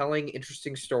compelling,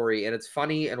 interesting story, and it's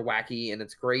funny and wacky, and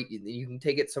it's great. You can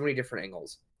take it so many different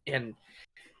angles. And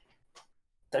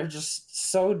they're just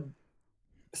so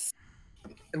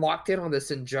locked in on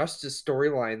this injustice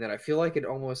storyline that I feel like it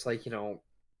almost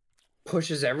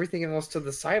pushes everything else to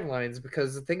the sidelines,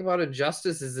 because the thing about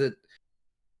injustice is that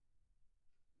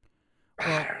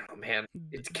I don't know, man.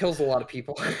 It kills a lot of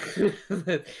people.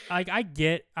 I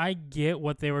get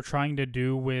what they were trying to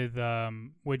do with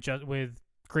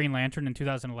Green Lantern in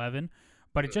 2011,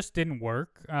 but it just didn't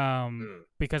work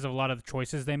because of a lot of the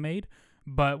choices they made.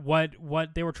 But what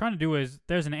they were trying to do is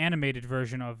there's an animated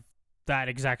version of that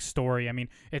exact story. I mean,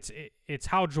 it's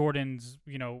Hal Jordan's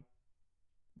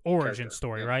origin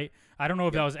story, right? I don't know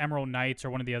if that was Emerald Knights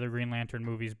or one of the other Green Lantern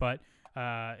movies, but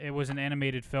it was an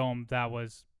animated film that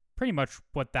was pretty much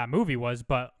what that movie was,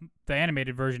 but the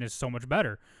animated version is so much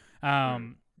better. But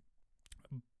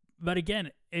again,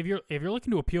 if you're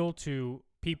looking to appeal to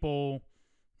people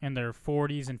in their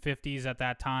 40s and 50s at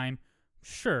that time,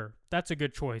 sure, that's a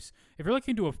good choice. If you're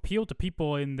looking to appeal to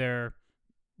people in their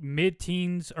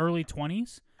mid-teens, early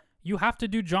 20s, you have to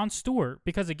do Jon Stewart,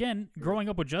 because again, growing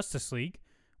up with Justice League,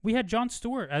 we had Jon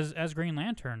Stewart as Green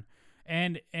Lantern.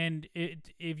 And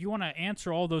if you want to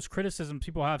answer all those criticisms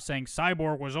people have saying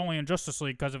Cyborg was only in Justice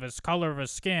League because of his color of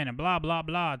his skin and blah blah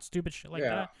blah, and stupid shit like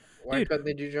that. Why couldn't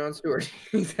they do Jon Stewart?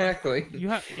 Exactly.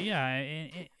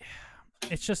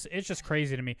 It's just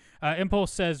crazy to me.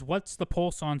 Impulse says, "What's the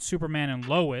pulse on Superman and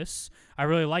Lois?" I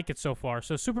really like it so far.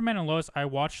 So Superman and Lois, I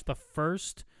watched the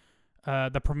first,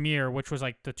 the premiere, which was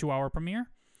like the 2-hour premiere.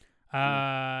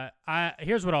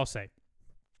 Here's what I'll say.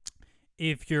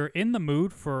 If you're in the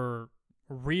mood for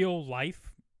real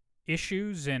life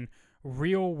issues and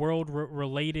real world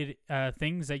related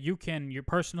things that you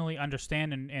personally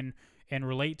understand and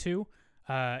relate to,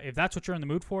 if that's what you're in the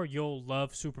mood for, you'll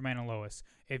love Superman and Lois.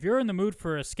 If you're in the mood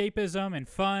for escapism and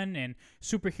fun and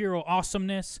superhero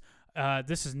awesomeness,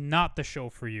 this is not the show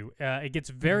for you. It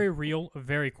gets very real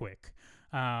very quick.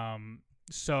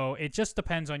 So it just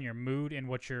depends on your mood and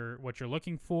what you're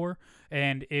looking for.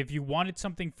 And if you wanted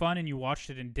something fun and you watched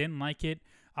it and didn't like it,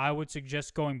 I would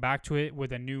suggest going back to it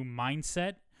with a new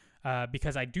mindset,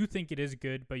 because I do think it is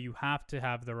good, but you have to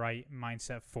have the right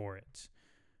mindset for it.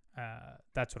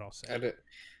 That's what I'll say.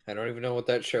 I don't even know what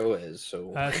that show is.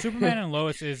 So Superman and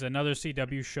Lois is another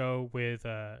CW show with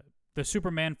the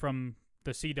Superman from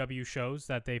the CW shows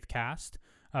that they've cast.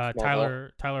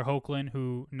 Tyler Hoechlin,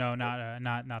 who not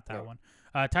that one.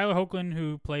 Tyler Hoechlin,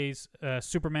 who plays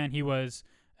Superman. He was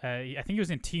I think he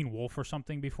was in Teen Wolf or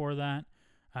something before that.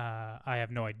 I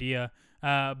have no idea.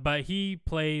 But he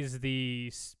plays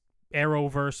the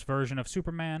Arrowverse version of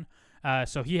Superman.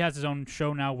 So he has his own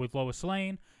show now with Lois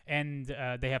Lane, and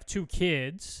they have 2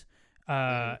 kids.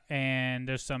 and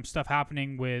there's some stuff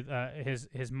happening with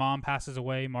his mom passes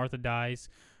away. Martha dies.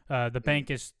 The bank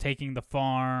is taking the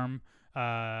farm.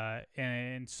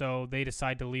 And so they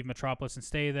decide to leave Metropolis and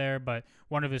stay there, but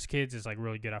one of his kids is like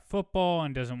really good at football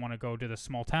and doesn't want to go to the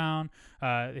small town.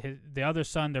 The other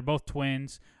son, they're both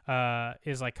twins,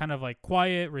 is like kind of like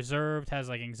quiet, reserved, has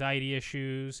like anxiety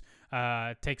issues,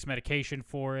 takes medication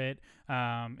for it,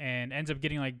 and ends up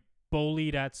getting like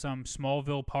bullied at some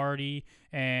Smallville party,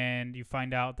 and you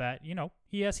find out that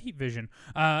he has heat vision,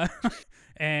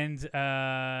 and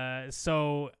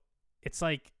so it's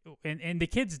like, and the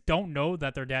kids don't know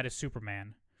that their dad is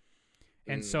Superman.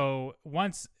 And so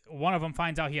once one of them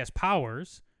finds out he has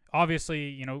powers,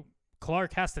 obviously,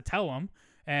 Clark has to tell him.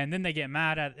 And then they get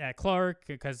mad at Clark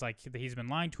because, like, he's been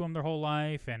lying to him their whole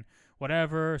life and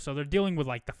whatever. So they're dealing with,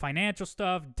 like, the financial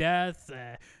stuff, death,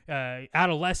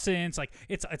 adolescence. Like,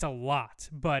 it's a lot.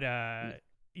 But,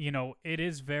 it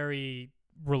is very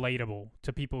relatable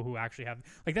to people who actually have...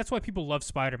 Like, that's why people love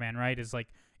Spider-Man, right? Is, like,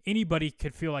 anybody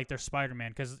could feel like they're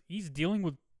Spider-Man because he's dealing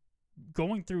with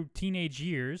going through teenage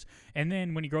years, and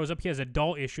then when he grows up he has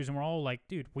adult issues, and we're all like,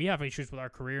 dude, we have issues with our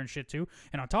career and shit too,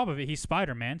 and on top of it he's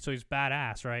Spider-Man, so he's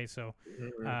badass, right? So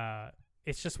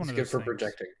it's just one of those good for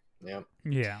things. projecting.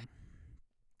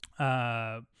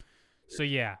 So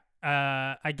yeah,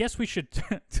 I guess we should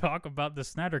talk about the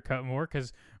Snyder Cut more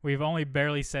because we've only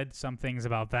barely said some things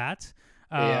about that.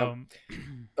 So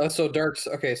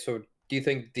do you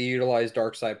think they utilized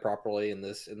Darkseid properly in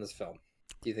this film?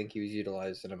 Do you think he was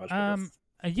utilized in a much better?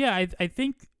 Yeah, I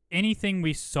think anything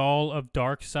we saw of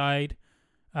Darkseid,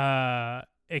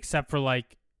 except for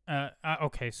like,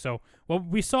 so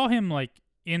we saw him like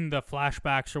in the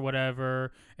flashbacks or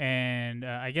whatever, and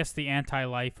I guess the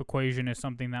anti-life equation is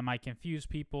something that might confuse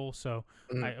people, so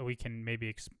we can maybe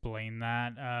explain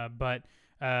that. But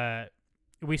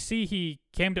we see he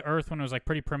came to Earth when it was like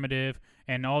pretty primitive,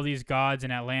 and all these gods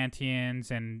and Atlanteans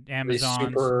and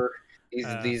Amazons.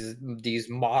 These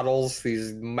models,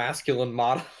 these masculine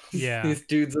models, these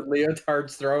dudes in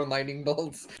leotards throwing lightning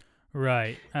bolts.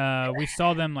 Right. We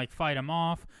saw them like fight him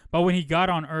off, but when he got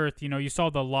on Earth, you saw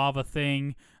the lava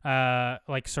thing,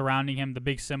 like surrounding him, the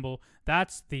big symbol.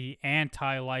 That's the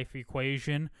anti-life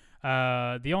equation.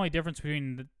 The only difference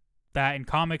between that in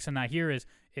comics and that here is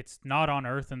it's not on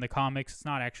Earth in the comics. It's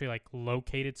not actually like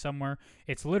located somewhere.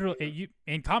 It's literally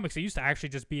in comics. It used to actually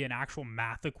just be an actual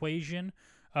math equation.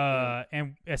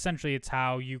 And essentially it's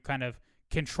how you kind of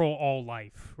control all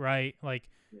life, right? Like,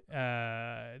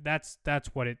 that's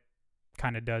what it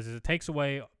kind of does, is it takes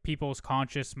away people's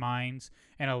conscious minds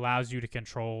and allows you to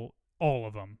control all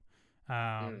of them.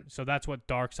 So that's what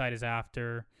Darkseid is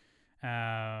after.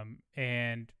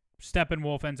 And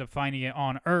Steppenwolf ends up finding it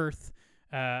on Earth,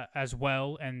 as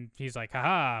well. And he's like,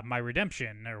 haha, my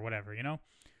redemption or whatever,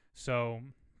 So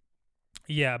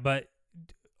yeah, but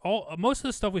most of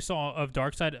the stuff we saw of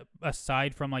Darkseid,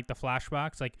 aside from like the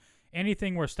flashbacks, like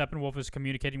anything where Steppenwolf is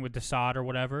communicating with Desaad or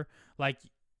whatever, like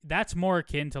that's more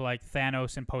akin to like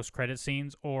Thanos in post-credit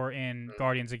scenes or in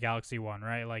Guardians of the Galaxy 1,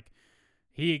 right? Like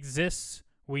he exists,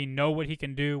 we know what he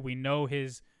can do, we know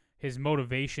his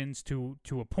motivations to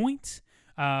a point,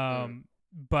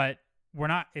 but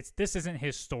this isn't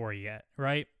his story yet,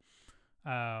 right?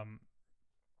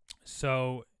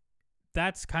 So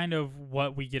that's kind of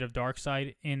what we get of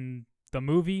Darkseid in the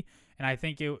movie, and I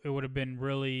think it would have been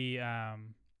really...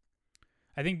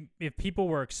 I think if people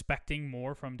were expecting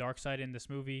more from Darkseid in this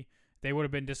movie, they would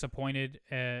have been disappointed,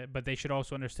 but they should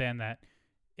also understand that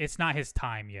it's not his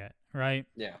time yet, right?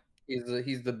 Yeah,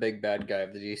 he's the big bad guy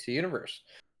of the DC universe,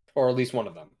 or at least one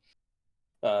of them.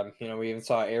 We even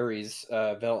saw Ares,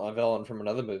 a villain from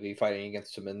another movie, fighting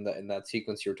against him in that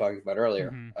sequence you were talking about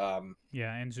earlier.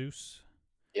 And Zeus.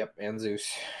 Yep, and Zeus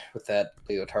with that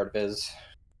leotard viz,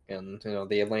 and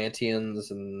the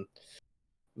Atlanteans and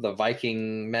the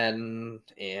Viking men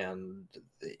and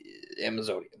the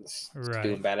Amazonians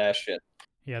doing badass shit.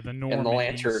 Yeah, the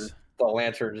Normandies. And the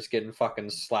lantern just getting fucking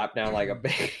slapped down like a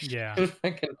big...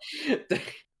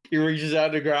 He reaches out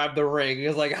to grab the ring.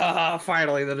 He's like, haha,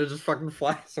 finally. Then it just fucking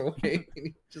flies away.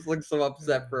 He just looks so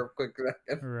upset for a quick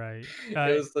second. Right.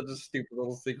 It was such a stupid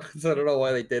little sequence. I don't know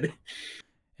why they did it.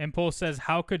 Impulse says,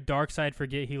 how could Darkseid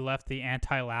forget he left the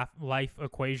anti-life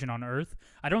equation on Earth?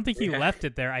 I don't think he left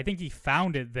it there. I think he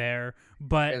found it there.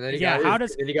 But how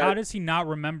does he not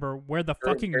remember where the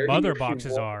fucking mother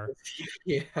boxes are?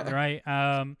 Right?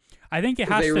 I think it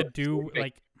has to do,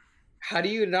 like... How do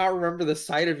you not remember the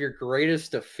site of your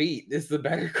greatest defeat is the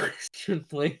better question.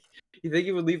 Like, you think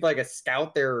he would leave, like, a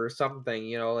scout there or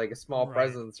something, like a small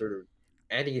presence or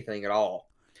anything at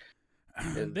all.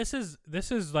 This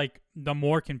is like the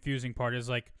more confusing part is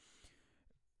like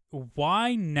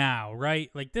why now, right?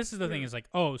 Like, this is the thing, is like,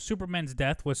 oh, Superman's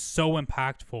death was so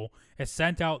impactful. It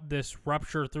sent out this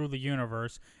rupture through the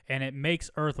universe, and it makes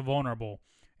Earth vulnerable.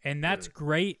 And that's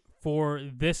great for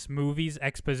this movie's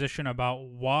exposition about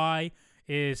why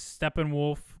is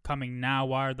Steppenwolf coming now?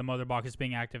 Why are the mother boxes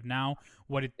being active now?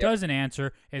 What it doesn't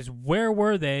answer is, where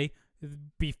were they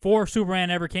before Superman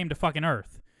ever came to fucking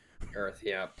Earth?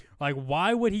 Yeah. Like,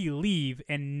 why would he leave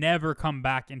and never come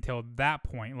back until that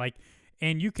point? Like,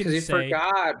 and you can say, because he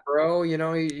forgot, bro. You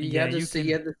know, he had to you say,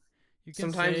 can, you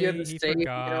can sometimes you have say to he save. You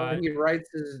know, forgot. he writes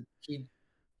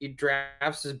he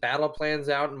drafts his battle plans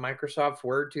out in Microsoft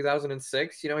Word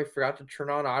 2006. You know, he forgot to turn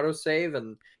on autosave,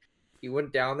 and he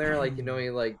went down there like, you know, he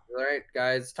like, all right,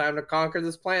 guys, it's time to conquer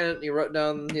this planet. And he wrote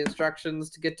down the instructions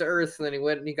to get to Earth, and then he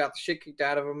went and he got the shit kicked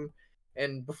out of him.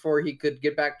 And before he could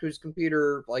get back to his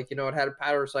computer, like, you know, it had a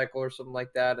power cycle or something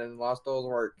like that, and lost all his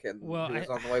work, and Well, he was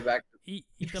on the way back.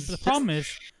 the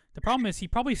problem is, he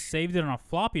probably saved it on a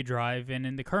floppy drive, and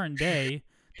in the current day,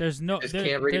 there's no, Just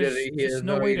can't read there's it. He just has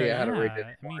no no way to, idea how to read it I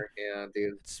mean, anymore. Yeah,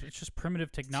 dude. it's just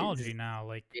primitive technology now.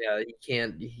 Like, Yeah, he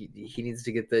can't. He needs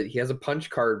to get the. He has a punch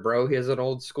card, bro. He has an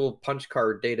old school punch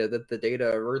card data that the data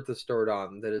of Earth is stored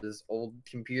on. That is old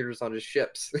computers on his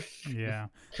ships. yeah,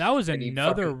 that was And he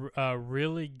another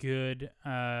really good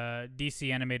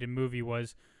DC animated movie.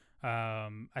 Was I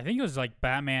think it was like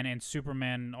Batman and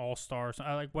Superman All Stars,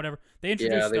 like whatever. They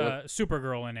introduced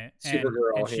Supergirl in it, and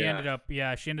Supergirl.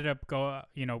 she ended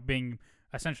up being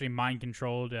essentially mind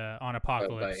controlled on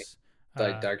Apocalypse.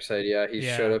 Like Darkseid, yeah, he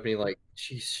showed up and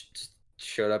she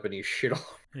showed up and he shit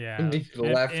all Yeah, and he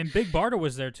left. And Big Barda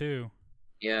was there too.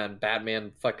 Yeah, and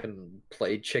Batman fucking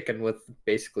played chicken with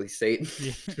basically Satan.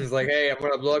 Yeah. He's like, hey, I'm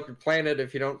gonna blow up your planet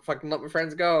if you don't fucking let my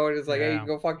friends go. And he's like, hey, you Yeah. can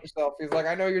go fuck yourself. He's like,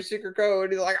 I know your secret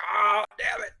code. He's like, oh,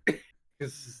 damn it.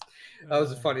 That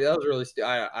was funny. That was really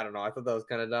I don't know. I thought that was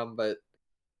kind of dumb, but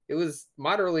it was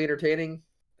moderately entertaining.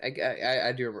 I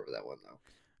do remember that one though.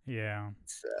 Yeah.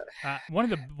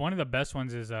 One of the best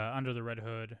ones is Under the Red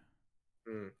Hood.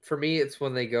 For me, it's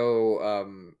when they go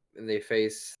and they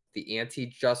face the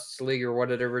anti-Justice League or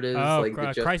whatever it is, like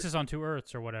the Crisis on Two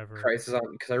Earths or whatever. Crisis on,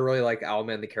 because I really like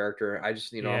Owlman the character. I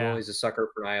just, you know, I'm always a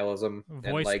sucker for nihilism.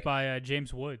 Voiced by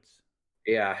James Woods.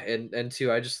 Yeah, and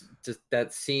two, I just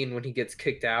that scene when he gets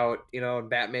kicked out, you know, and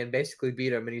Batman basically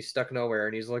beat him, and he's stuck nowhere,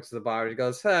 and he looks at the bottom, and he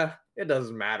goes, it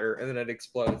doesn't matter," and then it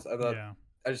explodes. I thought,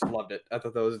 I just loved it. I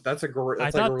thought that's a great.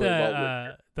 That's I thought really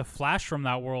well the Flash from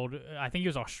that world, I think he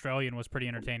was Australian, was pretty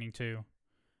entertaining too.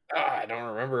 I don't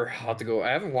remember. I'll have to go. I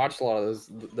haven't watched a lot of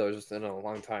those in a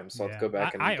long time, so I'll have to go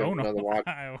back and I own another watch.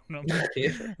 I own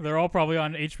them. They're all probably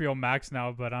on HBO Max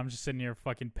now, but I'm just sitting here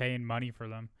fucking paying money for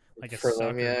them. Like, for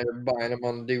them, yeah, you're buying them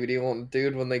on DVD. Well,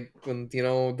 dude, when you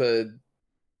know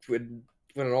when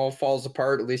it all falls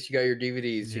apart, at least you got your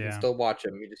DVDs. You can still watch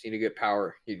them. You just need to get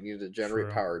power. You need to generate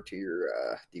power to your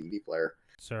DVD player.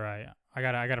 It's all right. I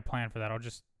got a plan for that. I'll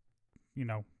just,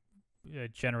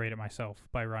 generate it myself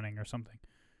by running or something.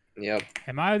 Yep.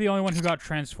 Am I the only one who got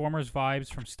Transformers vibes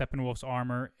from Steppenwolf's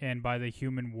armor and by the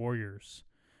Human Warriors?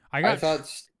 I thought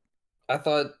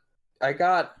I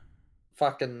got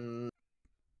fucking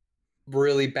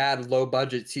really bad low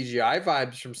budget CGI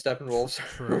vibes from Steppenwolf's.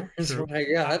 True.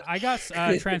 I got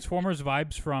Transformers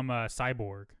vibes from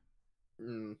Cyborg.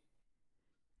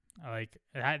 Like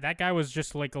that guy was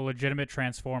just like a legitimate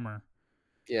Transformer.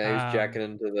 Yeah, he was jacking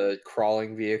into the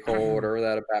crawling vehicle or whatever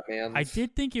that Batman. I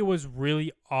did think it was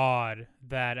really odd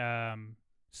that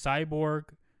Cyborg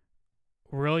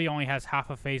really only has half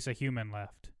a face of human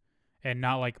left, and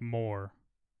not like more.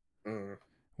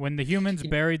 When the humans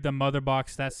buried the mother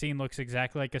box, that scene looks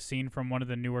exactly like a scene from one of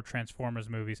the newer Transformers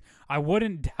movies. I would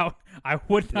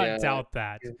not doubt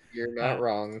that. You're not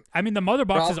wrong. I mean, the mother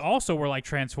boxes also were like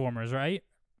Transformers, right?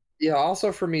 Yeah,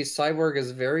 also for me, Cyborg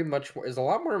is is a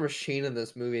lot more machine in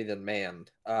this movie than man.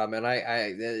 And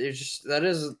it's just, that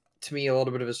is to me a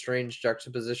little bit of a strange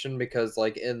juxtaposition, because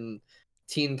like in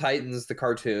Teen Titans, the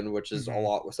cartoon, which is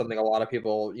something a lot of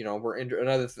people, were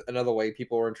another way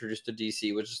people were introduced to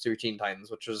DC, which is through Teen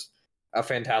Titans, which was a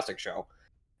fantastic show.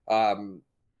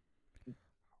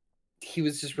 He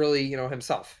was just really,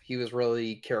 himself. He was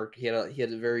really character. He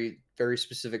had a very, very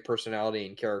specific personality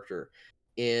and character.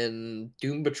 In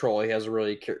Doom Patrol, he has a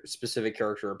really specific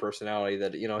character and personality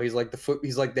that, he's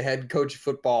like the head coach of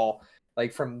football,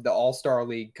 like from the All-Star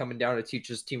League, coming down to teach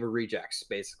his team of rejects,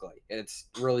 basically. And it's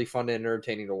really fun and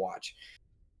entertaining to watch.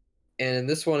 And in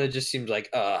this one, it just seems like,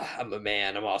 I'm a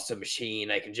man. I'm also a machine.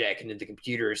 I can jack into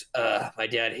computers. My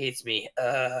dad hates me.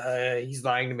 He's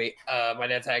lying to me. My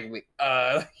dad's hacking me.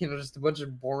 Just a bunch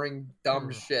of boring,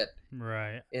 dumb shit.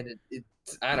 Right. And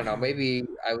I don't know. Maybe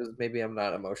I'm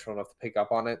not emotional enough to pick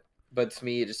up on it. But to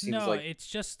me, it just seems No, like, it's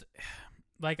just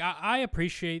like I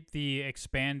appreciate the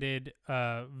expanded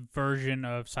version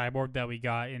of Cyborg that we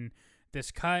got in this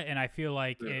cut, and I feel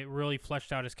like mm, it really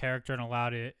fleshed out his character and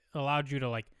allowed you to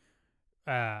like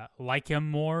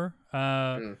him more.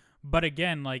 mm, But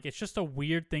again, like it's just a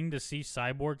weird thing to see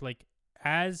Cyborg like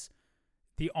as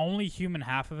the only human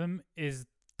half of him is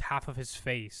half of his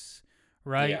face,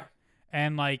 right? yeah,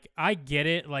 And like I get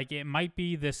it, like it might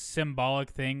be this symbolic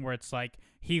thing where it's like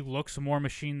he looks more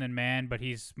machine than man, but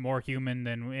he's more human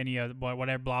than any other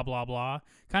whatever blah blah blah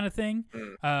kind of thing.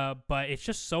 mm, But it's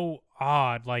just so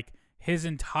odd. Like his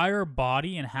entire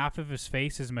body and half of his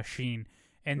face is machine,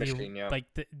 and machine, yeah.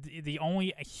 the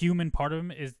only human part of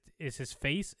him is his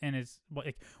face and his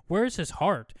like. Where's his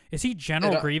heart? Is he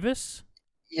General And Grievous?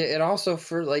 yeah, and also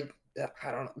for like, I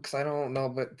don't know, because I don't know,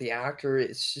 but the actor,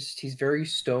 it's just he's very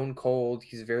stone cold.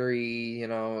 He's very,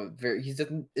 very. He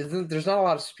doesn't isn't. There's not a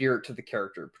lot of spirit to the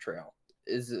character portrayal.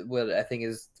 Is what I think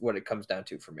is what it comes down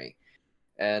to for me.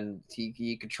 And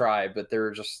he could try, but they're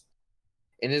just.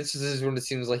 And this is when it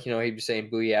seems like he'd be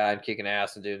saying booyah and kicking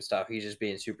ass and doing stuff. He's just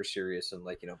being super serious and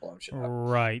like blowing shit up.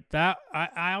 Right. That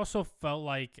I also felt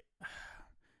like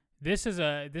this is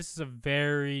a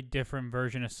very different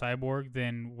version of Cyborg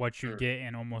than what you Mm, get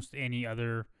in almost any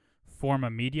other form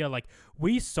of media. Like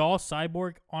we saw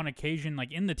Cyborg on occasion,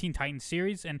 like in the Teen Titans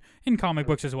series and in comic mm,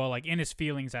 books as well, like in his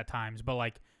feelings at times. But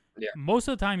like yeah. most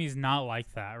of the time, he's not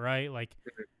like that, right? Like,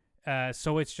 Mhm.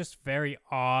 so it's just very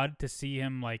odd to see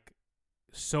him like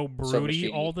so So broody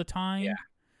all machiney. the Yeah. time.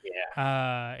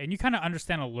 Yeah. And you kind of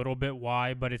understand a little bit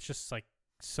why, but it's just like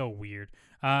so weird.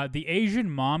 The Asian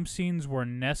mom scenes were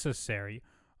necessary.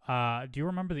 Do you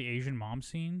remember the Asian mom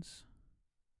scenes?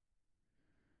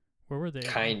 Where were they?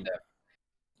 Kind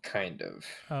of,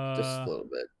 just a Uh, little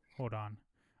bit. hold on.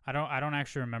 I don't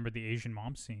actually remember the Asian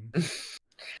mom scenes.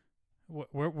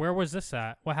 Where was this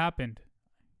at? What happened?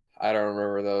 I don't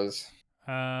remember those.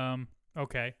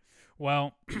 Okay.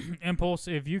 Well, Impulse,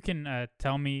 if you can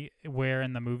tell me where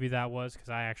in the movie that was, because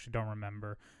I actually don't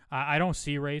remember. I don't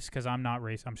see race because I'm not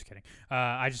race. I'm just kidding.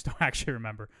 I just don't actually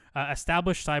remember.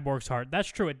 Establish Cyborg's heart. That's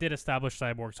true. It did establish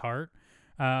Cyborg's heart,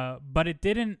 but it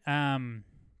didn't.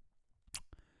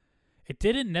 It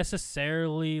didn't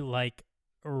necessarily like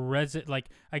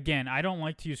again. I don't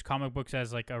like to use comic books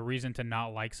as like a reason to not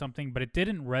like something, but it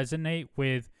didn't resonate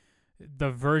with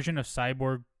the version of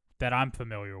Cyborg that I'm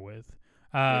familiar with.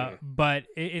 Mm, But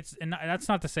it's and that's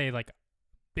not to say like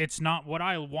it's not what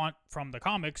I want from the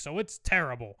comics, so it's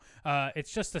terrible.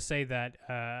 It's just to say that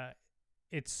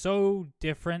it's so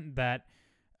different that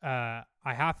I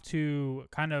have to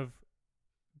kind of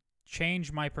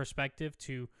change my perspective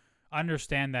to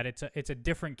understand that it's a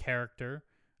different character.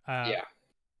 yeah.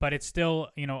 But it's still,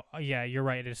 yeah, you're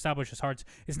right. It establishes hearts.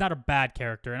 It's not a bad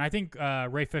character, and I think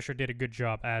Ray Fisher did a good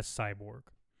job as Cyborg.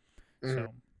 Mm. So.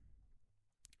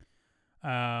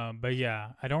 But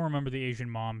yeah, I don't remember the Asian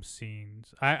mom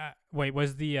scenes. I wait,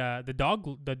 was the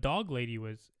dog lady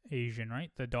was Asian,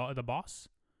 right? The boss.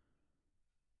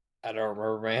 I don't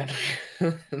remember, man.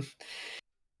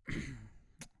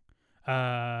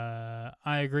 I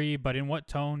agree, but in what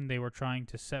tone they were trying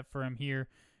to set for him here,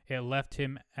 it left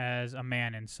him as a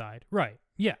man inside. Right.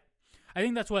 Yeah. I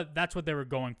think that's what they were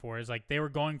going for. Is like they were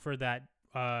going for that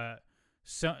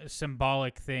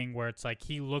symbolic thing where it's like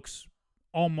he looks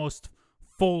almost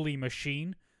fully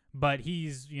machine, but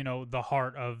he's the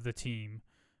heart of the team,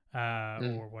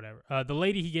 Mm. or whatever. The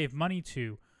lady he gave money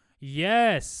to,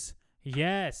 yes,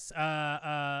 yes.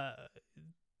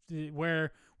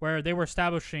 Where they were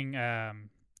establishing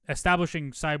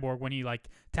Cyborg when he like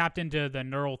tapped into the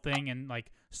neural thing and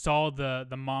like saw the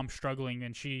mom struggling,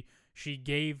 and she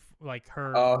gave like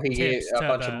her Oh, he gave tips a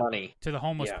bunch of money. to the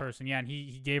homeless Yeah. person. Yeah, and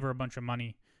he gave her a bunch of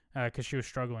money because she was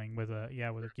struggling with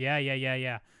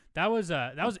yeah. That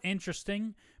was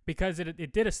interesting because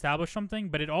it did establish something,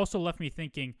 but it also left me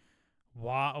thinking,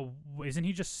 wow, isn't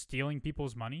he just stealing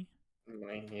people's money?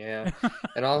 Yeah.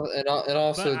 And But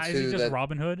also is he too just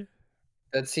Robin Hood?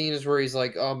 that scene is where he's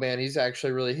like, "Oh man, he's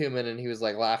actually really human," and he was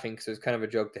like laughing because it was kind of a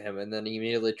joke to him, and then he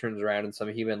immediately turns around and some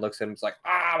human looks at him, and is like,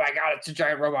 "Oh my god, it's a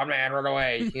giant robot man, run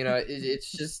away!"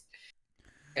 It's just,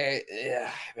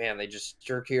 yeah, man, they just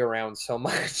jerk you around so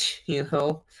much, and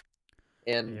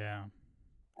Yeah.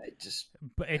 I just,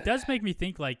 But it does make me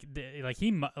think like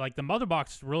the mother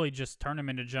box really just turned him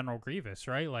into General Grievous,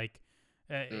 right? Like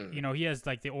He has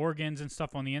like the organs and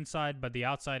stuff on the inside, but the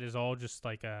outside is all just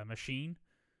like a machine.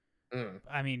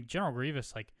 I mean, General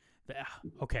Grievous, like,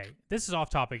 okay, this is off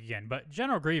topic again, but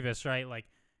General Grievous, right? Like,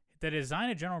 the design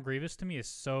of General Grievous to me is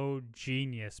so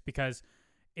genius because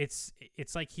it's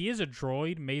like he is a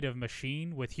droid made of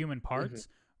machine with human parts,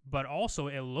 but also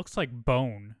it looks like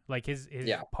bone, like his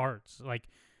parts, like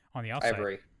on the outside.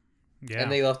 Ivory. Yeah.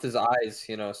 And they left his eyes,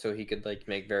 so he could like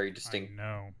make very distinct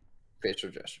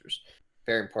facial gestures.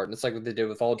 Very important. It's like what they did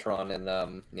with Ultron and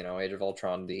Age of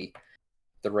Ultron, the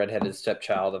redheaded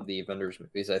stepchild of the Avengers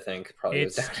movies, I think. Probably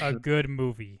it's a good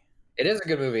movie. It is a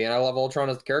good movie, and I love Ultron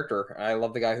as the character. I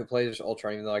love the guy who plays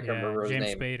Ultron, even though I can't remember his name.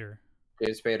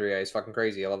 James Spader, yeah, he's fucking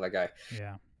crazy. I love that guy.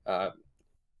 Yeah.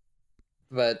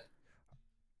 But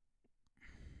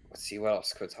let's see, what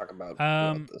else could we talk about?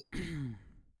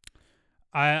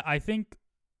 I think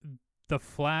the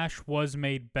Flash was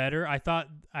made better.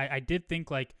 I did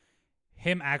think like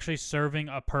him actually serving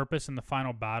a purpose in the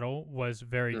final battle was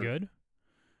very good.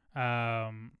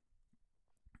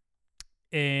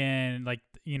 And like,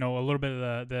 a little bit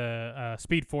of the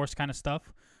Speed Force kind of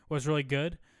stuff was really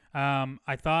good.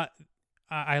 I thought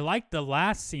I liked the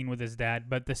last scene with his dad,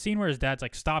 but the scene where his dad's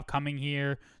like, "Stop coming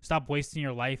here, stop wasting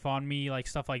your life on me," like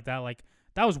stuff like that. Like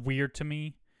that was weird to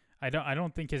me. I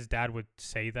don't think his dad would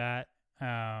say that.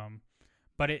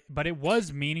 But it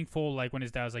was meaningful. Like when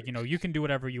his dad was like, you can do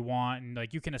whatever you want, and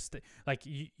like you can like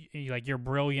you're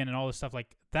brilliant and all this stuff.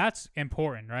 Like that's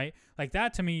important, right? Like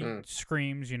that to me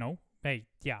screams, hey,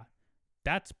 yeah,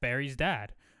 that's Barry's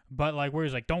dad. But like where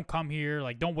he's like, "Don't come here,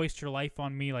 like don't waste your life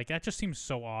on me," like that just seems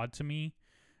so odd to me.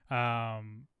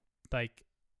 Like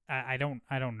I don't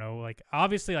know. Like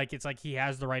obviously, like it's like he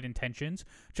has the right intentions,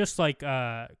 just like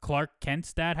Clark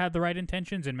Kent's dad had the right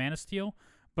intentions in Man of Steel.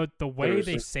 But the way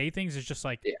they say things is just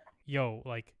like, yo,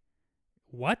 like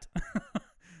what?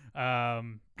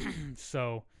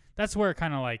 So that's where it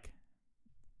kind of like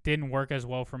didn't work as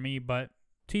well for me. But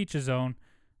to each his own.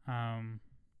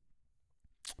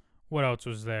 What else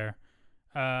was there?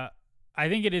 I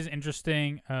think it is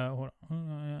interesting.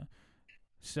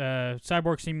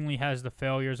 Cyborg seemingly has the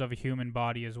failures of a human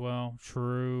body as well.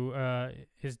 True.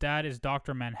 His dad is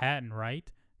Dr. Manhattan,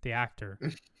 right? The actor.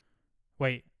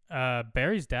 Wait,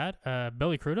 Barry's dad?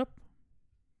 Billy Crudup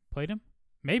played him?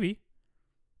 Maybe.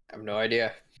 I have no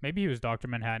idea. Maybe he was Dr.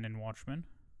 Manhattan in Watchmen.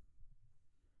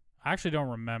 I actually don't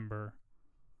remember.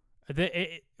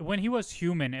 When he was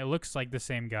human, it looks like the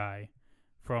same guy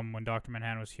from when Dr.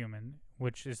 Manhattan was human,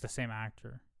 which is the same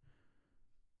actor.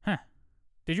 Huh.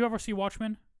 Did you ever see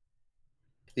Watchmen?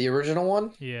 The original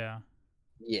one? Yeah.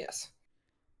 Yes.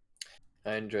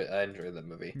 I enjoy that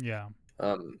movie. Yeah.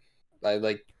 I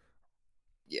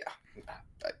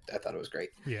thought it was great.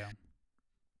 Yeah.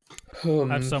 I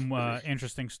have some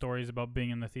interesting stories about being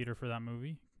in the theater for that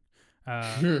movie.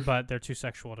 But they're too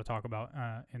sexual to talk about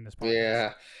in this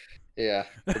podcast. Yeah,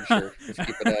 for sure. Let's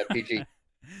keep it PG.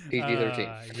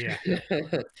 PG-13.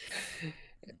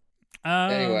 Yeah.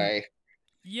 Anyway.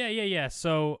 Yeah.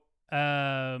 So,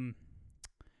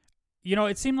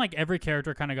 it seemed like every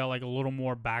character kind of got like a little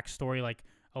more backstory, like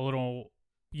a little,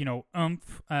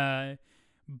 oomph.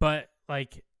 But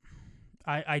like,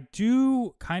 I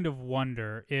do kind of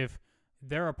wonder if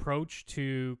their approach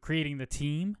to creating the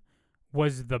team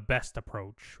was the best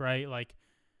approach, right? Like,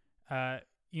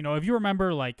 if you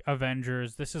remember like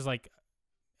Avengers, this is like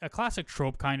a classic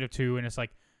trope kind of too, and it's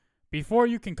like before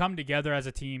you can come together as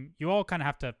a team, you all kind of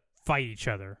have to fight each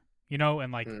other,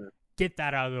 and like get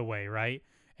that out of the way, right?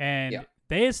 And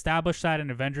they established that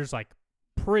in Avengers like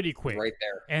pretty quick, right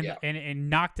there, and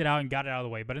knocked it out and got it out of the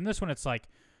way. But in this one, it's like,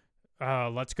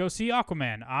 let's go see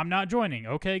Aquaman. I'm not joining.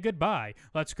 Okay, goodbye.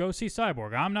 Let's go see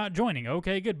Cyborg. I'm not joining.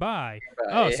 Okay, goodbye.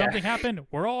 Something happened.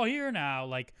 We're all here now.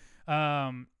 Like,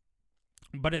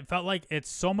 but it felt like it's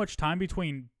so much time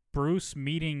between Bruce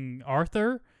meeting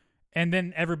Arthur and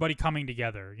then everybody coming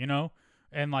together,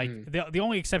 And like the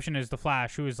only exception is the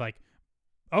Flash, who is like,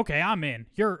 okay, I'm in.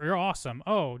 You're awesome.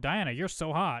 Oh, Diana, you're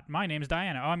so hot. My name's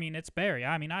Diana. Oh, I mean, it's Barry.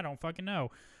 I mean, I don't fucking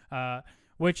know.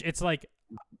 Which it's like,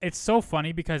 it's so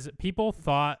funny because people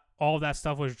thought all that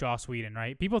stuff was Joss Whedon,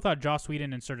 right? People thought Joss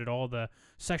Whedon inserted all the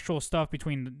sexual stuff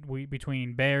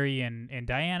between Barry and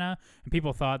Diana, and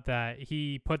people thought that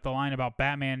he put the line about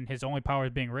Batman, his only power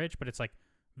is being rich, but it's like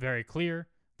very clear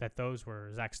that those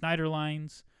were Zack Snyder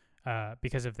lines,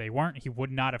 because if they weren't, he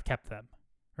would not have kept them,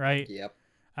 right? Yep.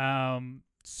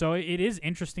 So it is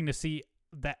interesting to see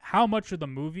that how much of the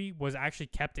movie was actually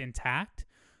kept intact.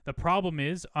 The problem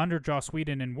is, under Joss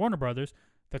Whedon and Warner Brothers,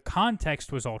 the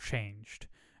context was all changed.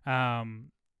 And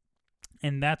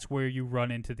that's where you run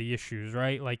into the issues,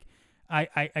 right? Like,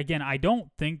 I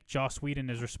don't think Joss Whedon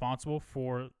is responsible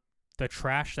for the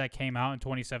trash that came out in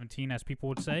 2017, as people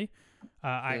would say.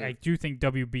 I do think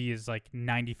WB is like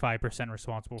 95%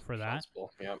 responsible for that.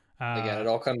 Yep. Again, it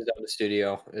all comes down to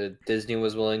studio. Disney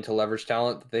was willing to leverage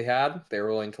talent that they had. They were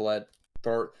willing to let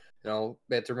Thor. You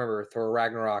have to remember Thor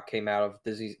Ragnarok came out of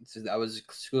Disney. That was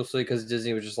exclusively because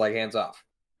Disney was just like hands off.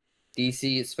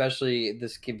 DC, especially,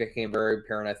 this became very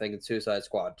apparent, I think, in Suicide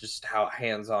Squad, just how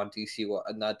hands-on DC was,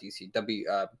 not DC,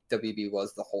 WB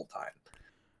was the whole time.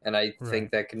 And I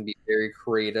think that can be very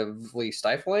creatively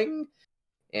stifling,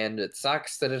 and it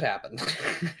sucks that it happened.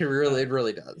 It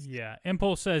really does. Yeah.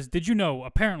 Impulse says, did you know,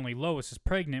 apparently Lois is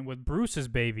pregnant with Bruce's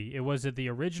baby? It was the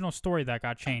original story that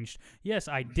got changed. Yes,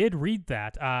 I did read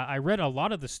that. I read a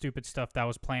lot of the stupid stuff that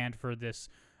was planned for this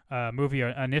movie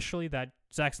initially that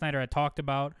Zack Snyder had talked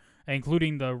about,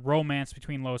 including the romance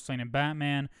between Lois Lane and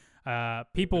Batman.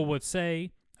 People would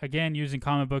say, again, using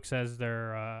comic books as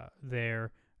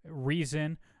their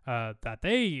reason, that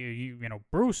they,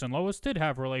 Bruce and Lois did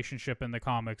have a relationship in the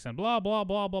comics and blah, blah,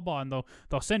 blah, blah, blah. And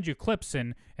they'll send you clips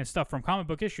and stuff from comic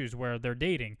book issues where they're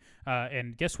dating.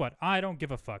 And guess what? I don't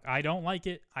give a fuck. I don't like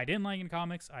it. I didn't like it in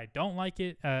comics. I don't like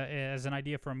it as an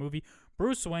idea for a movie.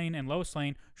 Bruce Wayne and Lois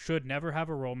Lane should never have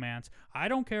a romance. I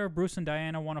don't care if Bruce and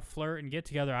Diana want to flirt and get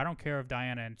together. I don't care if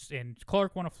Diana and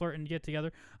Clark want to flirt and get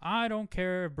together. I don't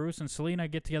care if Bruce and Selena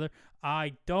get together.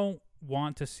 I don't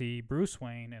want to see Bruce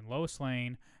Wayne and Lois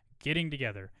Lane getting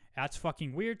together. That's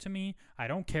fucking weird to me. I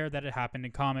don't care that it happened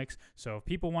in comics. So if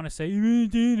people want to say,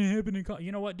 it didn't happen in comics,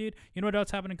 you know what, dude? You know what else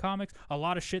happened in comics? A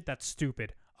lot of shit that's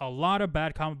stupid. A lot of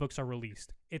bad comic books are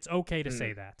released. It's okay to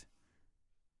say that.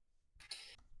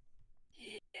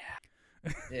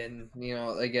 And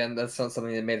again, that's not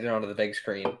something that made it onto the big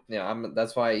screen.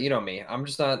 That's why, me, I'm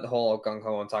just not the whole gung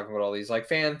ho and talking about all these like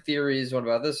fan theories. What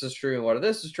about this is true? And what if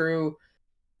this is true?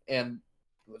 And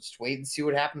let's just wait and see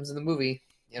what happens in the movie.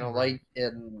 Like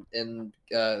in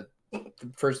the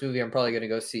first movie, I'm probably going to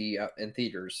go see in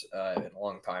theaters in a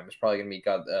long time. It's probably going to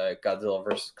be Godzilla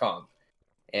versus Kong.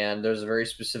 And there's a very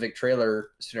specific trailer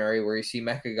scenario where you see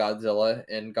Mechagodzilla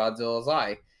in Godzilla's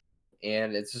eye.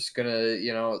 And it's just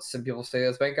gonna, some people say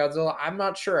that's Bank Godzilla. I'm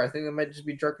not sure. I think they might just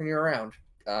be jerking you around.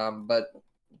 But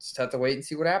just have to wait and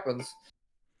see what happens.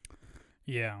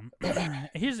 Yeah.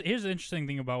 Here's the interesting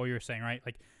thing about what you were saying, right?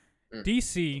 Like,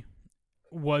 DC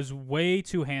was way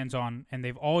too hands-on, and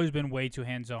they've always been way too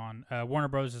hands-on. Warner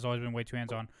Bros. Has always been way too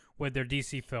hands-on with their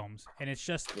DC films. And it's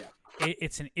just,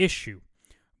 it's an issue.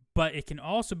 But it can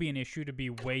also be an issue to be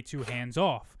way too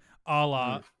hands-off. A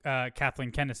la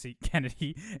Kathleen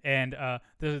Kennedy and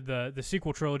the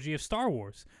sequel trilogy of Star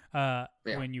Wars.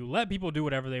 When you let people do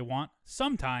whatever they want,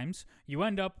 sometimes you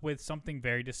end up with something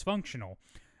very dysfunctional.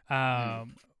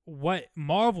 What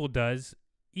Marvel does,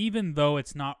 even though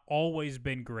it's not always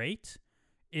been great,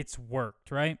 it's worked,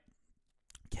 right?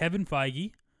 Kevin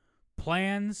Feige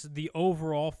plans the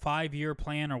overall 5-year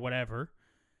plan or whatever,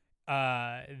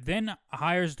 then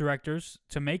hires directors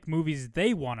to make movies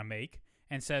they want to make,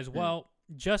 and says, well,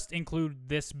 just include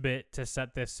this bit to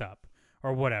set this up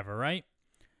or whatever, right?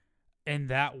 And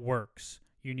that works.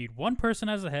 You need one person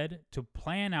as a head to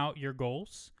plan out your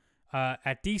goals.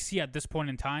 At DC at this point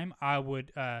in time, I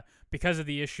would, because of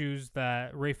the issues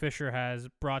that Ray Fisher has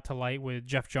brought to light with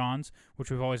Jeff Johns,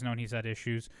 which we've always known he's had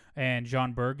issues, and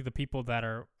John Berg, the people that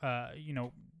are,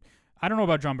 I don't know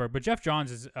about John Berg, but Jeff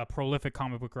Johns is a prolific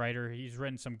comic book writer. He's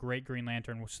written some great Green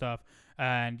Lantern stuff,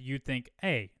 and you'd think,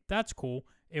 hey, that's cool.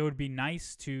 It would be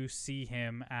nice to see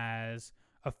him as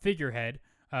a figurehead,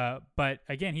 but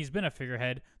again, he's been a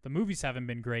figurehead. The movies haven't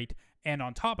been great, and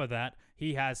on top of that,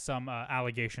 he has some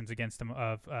allegations against him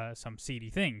of some seedy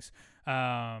things.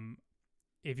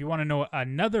 If you want to know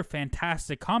another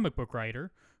fantastic comic book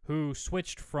writer who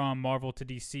switched from Marvel to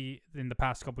DC in the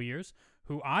past couple years,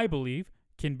 who I believe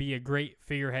can be a great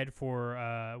figurehead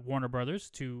for Warner Brothers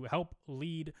to help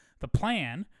lead the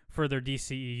plan for their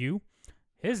DCEU.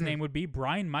 His name would be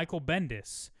Brian Michael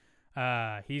Bendis.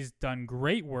 He's done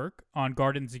great work on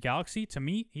Guardians of the Galaxy. To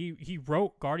me, he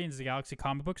wrote Guardians of the Galaxy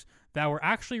comic books that were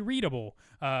actually readable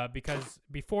because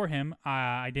before him,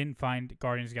 I didn't find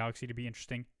Guardians of the Galaxy to be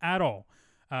interesting at all.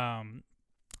 And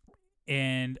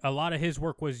a lot of his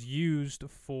work was used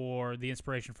for the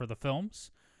inspiration for the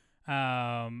films.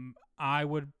 I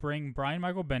would bring Brian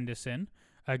Michael Bendis in,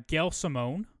 Gail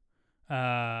Simone,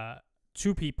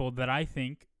 two people that I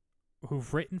think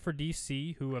who've written for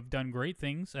DC, who have done great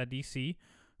things at DC,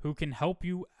 who can help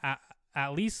you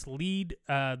at least lead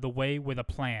the way with a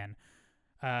plan.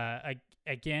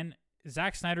 Again,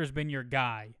 Zack Snyder's been your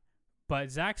guy, but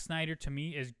Zack Snyder to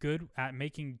me is good at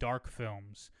making dark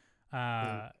films.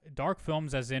 Dark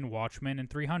films, as in Watchmen and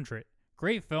 300.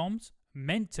 Great films,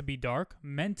 meant to be dark,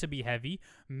 meant to be heavy,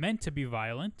 meant to be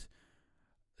violent.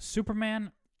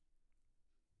 Superman,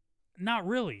 not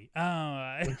really.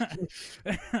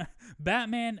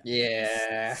 Batman,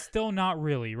 yeah, still not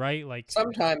really, right? Like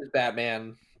sometimes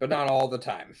Batman, but not all the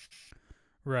time.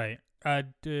 Right.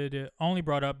 Only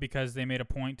brought up because they made a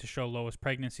point to show Lois'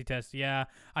 pregnancy test. Yeah,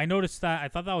 I noticed that. I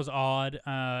thought that was odd.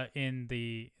 In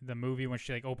the movie when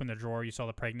she like opened the drawer, you saw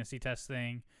the pregnancy test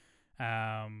thing.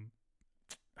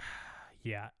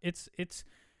 Yeah, it's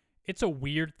a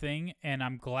weird thing, and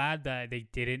I'm glad that they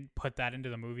didn't put that into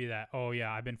the movie. That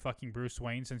I've been fucking Bruce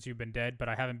Wayne since you've been dead, but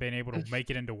I haven't been able to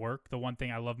make it into work. The one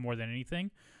thing I love more than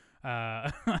anything. Yeah.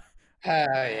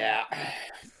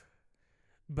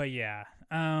 But yeah.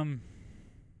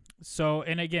 So,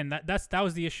 and again, that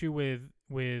was the issue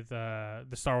with the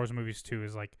Star Wars movies too.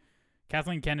 Is like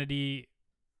Kathleen Kennedy,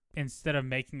 instead of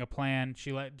making a plan,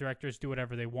 she let directors do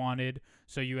whatever they wanted.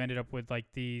 So you ended up with like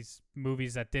these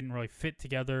movies that didn't really fit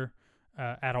together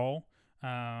at all.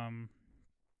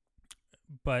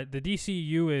 But the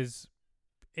DCU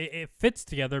it fits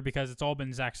together because it's all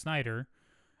been Zack Snyder.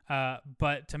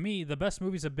 But to me, the best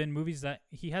movies have been movies that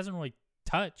he hasn't really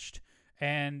touched.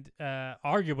 And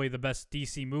arguably the best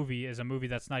DC movie is a movie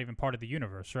that's not even part of the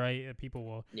universe, right? People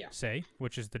will say,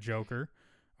 which is the Joker.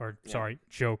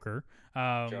 Joker.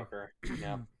 Joker,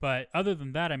 yeah. But other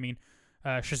than that, I mean,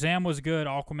 Shazam was good.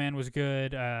 Aquaman was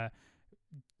good.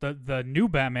 The new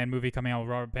Batman movie coming out with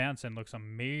Robert Pattinson looks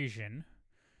amazing.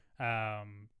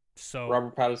 So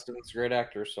Robert Pattinson's a great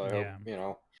actor, so I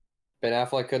hope, Ben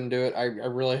Affleck couldn't do it. I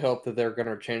really hope that they're going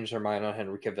to change their mind on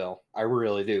Henry Cavill. I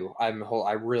really do. I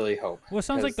really hope. Well, it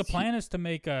sounds like the plan is to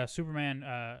make Superman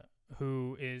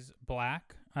who is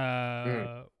black,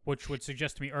 which would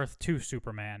suggest to me Earth 2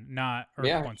 Superman, not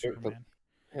Earth 1 Superman.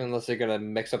 Unless they're going to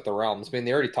mix up the realms. I mean,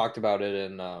 they already talked about it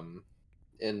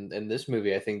in this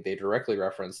movie. I think they directly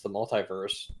referenced the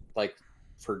multiverse, like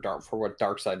for what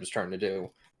Darkseid was trying to do.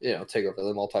 Take over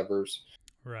the multiverse.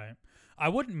 Right. I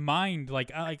wouldn't mind,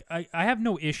 I have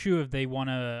no issue if they want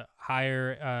to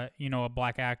hire, a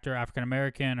black actor, African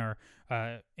American or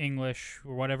English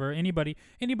or whatever. Anybody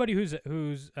who's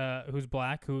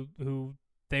black who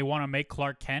they want to make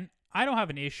Clark Kent. I don't have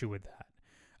an issue with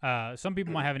that. Some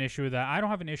people might have an issue with that. I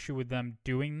don't have an issue with them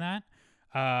doing that.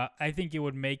 I think it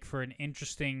would make for an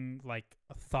interesting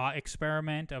thought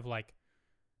experiment of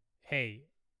hey,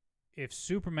 if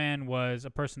Superman was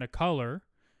a person of color,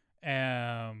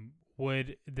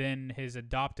 would then his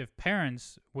adoptive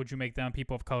parents, would you make them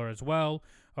people of color as well,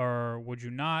 or would you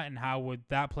not? And how would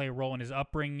that play a role in his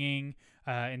upbringing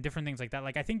and different things like that?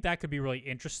 I think that could be really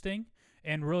interesting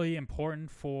and really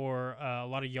important for a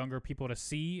lot of younger people to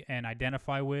see and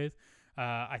identify with.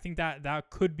 I think that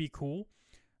could be cool.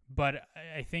 But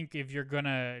I think if you're going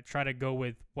to try to go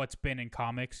with what's been in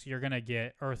comics, you're going to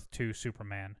get Earth 2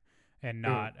 Superman and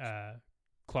not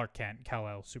Clark Kent,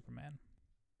 Kal-El Superman.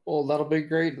 Well, that'll be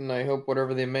great, and I hope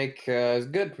whatever they make is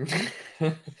good.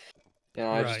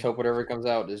 I just hope whatever comes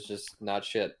out is just not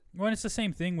shit. Well, it's the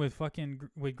same thing with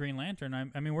Green Lantern.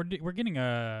 I mean, we're getting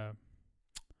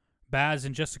Baz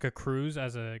and Jessica Cruz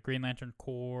as a Green Lantern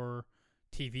Corps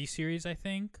TV series, I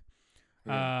think.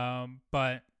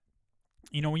 But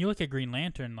when you look at Green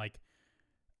Lantern,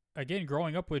 again,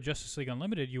 growing up with Justice League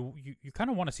Unlimited, you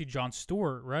kind of want to see Jon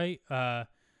Stewart, right?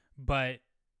 But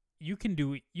you can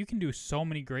do so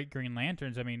many great Green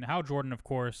Lanterns. I mean, Hal Jordan, of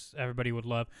course, everybody would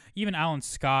love. Even Alan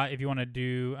Scott, if you want to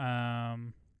do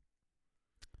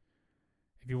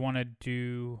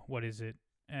what is it,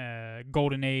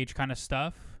 Golden Age kind of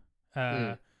stuff,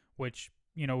 which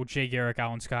Jay Garrick,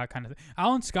 Alan Scott kind of thing.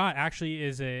 Alan Scott actually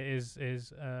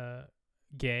is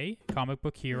gay comic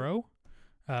book hero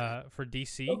for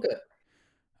DC. Okay.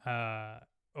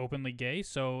 Openly gay,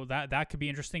 so that could be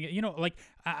interesting.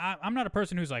 I'm not a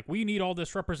person who's we need all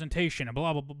this representation and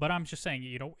blah blah blah, but I'm just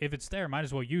saying, if it's there, might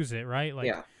as well use it, right?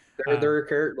 There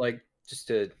are just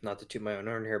to not to toot my own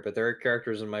horn here, but there are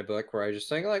characters in my book where I just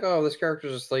think this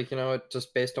character's just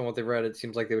just based on what they've read, it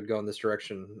seems like they would go in this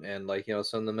direction, and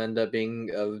some of them end up being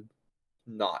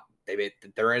not. They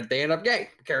end up gay.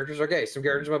 Characters are gay. Some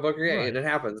characters in my book are gay, and it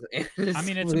happens. I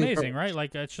mean, it's amazing, right?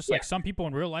 It's just some people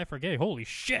in real life are gay. Holy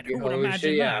shit! Who would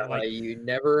imagine that? You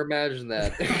never imagine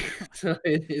that. So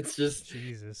it's just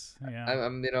Jesus. Yeah.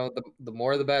 I'm the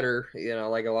more the better. A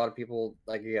lot of people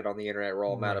get on the internet, we're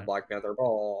all mad at Black Panther.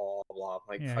 Blah blah.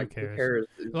 Who cares?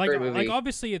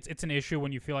 Obviously, it's an issue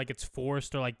when you feel like it's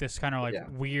forced or this kind of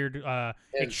weird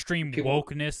extreme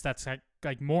wokeness that's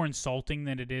more insulting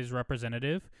than it is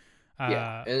representative.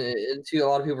 and too, a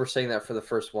lot of people were saying that for the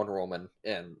first Wonder Woman,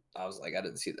 and I was like, I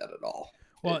didn't see that at all.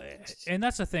 Well, and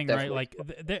that's the thing, right? Like,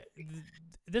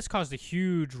 this caused a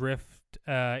huge rift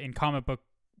in comic book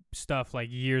stuff like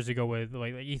years ago with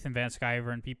like Ethan Van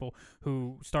Sciver and people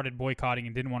who started boycotting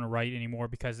and didn't want to write anymore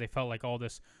because they felt like all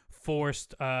this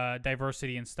forced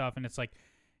diversity and stuff. And it's like,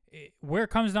 where it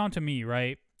comes down to me,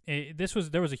 right?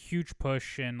 There was a huge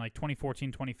push in like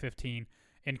 2014, 2015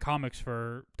 in comics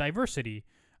for diversity.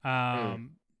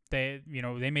 They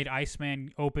made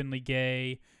Iceman openly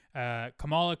gay.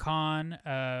 Kamala Khan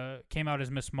came out as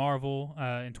Miss Marvel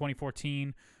in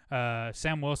 2014.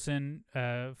 Sam Wilson,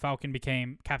 Falcon,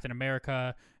 became Captain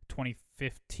America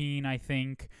 2015, I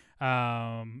think.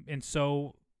 And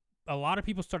so a lot of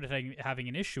people started having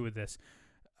an issue with this.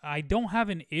 I don't have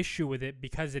an issue with it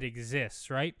because it exists,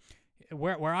 right?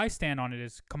 Where I stand on it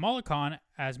is Kamala Khan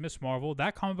as Miss Marvel.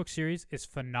 That comic book series is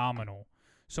phenomenal.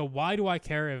 So why do I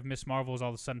care if Miss Marvel is all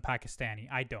of a sudden Pakistani?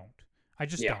 I don't. I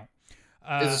just don't.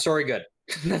 Is the story good?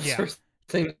 That's yeah. the first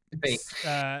thing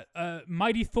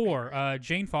Mighty Thor.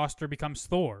 Jane Foster becomes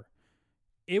Thor.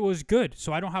 It was good,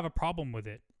 so I don't have a problem with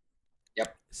it.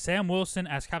 Yep. Sam Wilson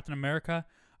as Captain America.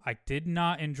 I did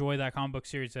not enjoy that comic book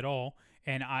series at all,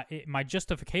 and my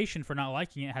justification for not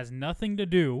liking it has nothing to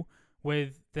do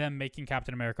with them making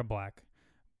Captain America black.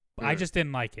 I just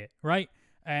didn't like it, right?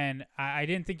 And I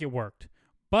didn't think it worked.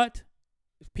 But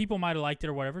people might have liked it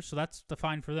or whatever, so that's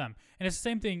fine for them. And it's the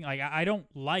same thing. Like, I don't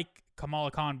like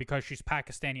Kamala Khan because she's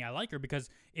Pakistani. I like her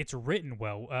because it's written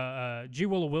well. G.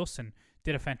 Willow Wilson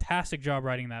did a fantastic job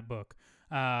writing that book.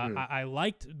 I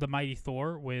liked The Mighty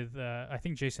Thor with, I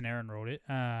think Jason Aaron wrote it.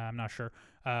 I'm not sure.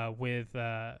 With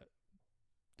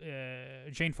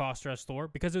Jane Foster as Thor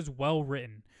because it's well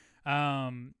written.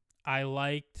 I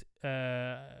liked,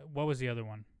 what was the other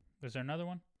one? Was there another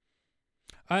one?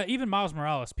 Even Miles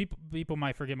Morales, people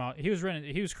might forget Miles. He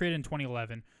was created in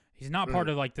 2011. He's not part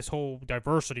of like this whole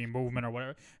diversity movement or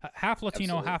whatever. Half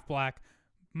Latino, Absolutely. Half black.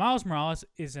 Miles Morales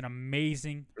is an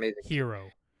amazing hero.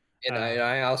 And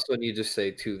I also need to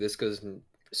say too, this goes in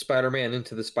Spider-Man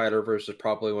Into the Spider-Verse is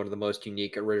probably one of the most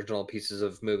unique original pieces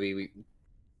of movie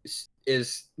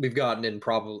we've gotten in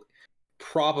probably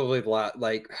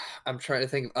like I'm trying to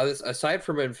think aside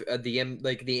from the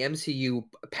MCU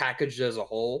packaged as a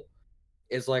whole.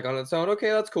 Is like on its own, okay,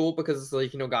 that's cool because it's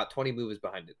like, got 20 movies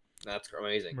behind it. That's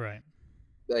amazing. Right.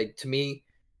 Like, to me,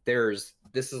 this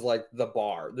is like the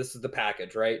bar. This is the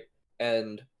package, right?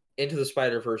 And Into the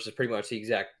Spider-Verse is pretty much the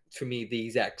exact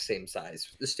same size,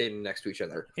 standing next to each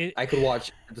other. I could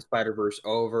watch the Spider-Verse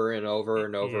over and over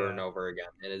and over and over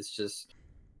again. And it's just...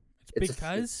 It's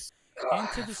because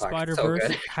Into the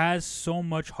Spider-Verse has so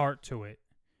much heart to it.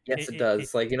 Yes, it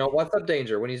does. Like, what's up,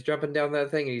 Danger? When he's jumping down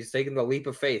that thing and he's taking the leap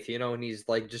of faith, and he's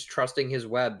like just trusting his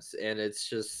webs, and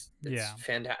it's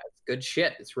fantastic. Good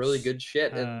shit. It's really good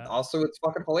shit, and also it's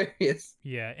fucking hilarious.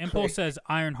 Yeah, Impulse says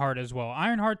Ironheart as well.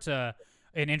 Ironheart's an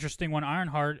interesting one.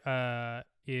 Ironheart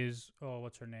is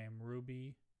what's her name?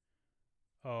 Ruby.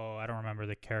 Oh, I don't remember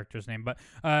the character's name, but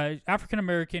African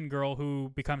American girl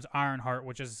who becomes Ironheart,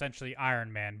 which is essentially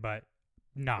Iron Man, but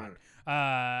not.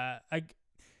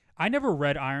 I never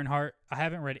read Ironheart. I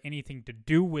haven't read anything to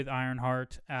do with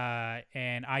Ironheart,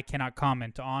 and I cannot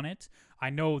comment on it. I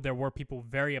know there were people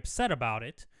very upset about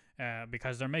it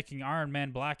because they're making Iron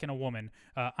Man black and a woman.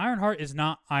 Ironheart is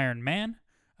not Iron Man.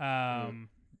 Iron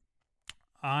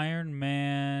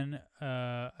Man,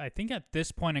 I think at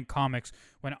this point in comics,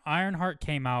 when Ironheart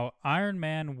came out, Iron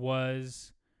Man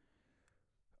was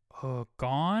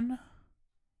gone?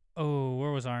 Oh,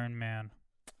 where was Iron Man?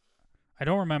 I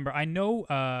don't remember. I know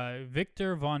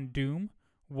Victor Von Doom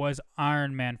was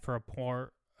Iron Man for a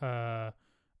part at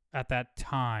that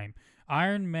time.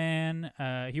 Iron Man,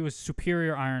 he was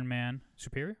Superior Iron Man.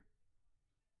 Superior?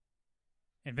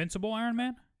 Invincible Iron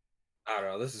Man? I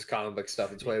don't know. This is comic book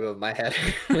stuff. It's way above my head.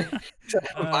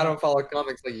 I don't follow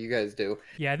comics like you guys do.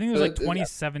 Yeah, I think it was like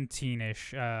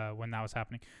 2017-ish when that was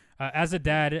happening. As a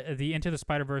dad, the Into the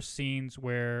Spider-Verse scenes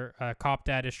where Cop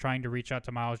Dad is trying to reach out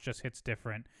to Miles just hits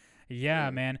different. Yeah,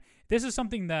 man. This is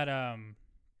something that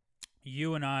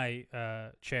you and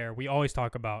I, Chair, we always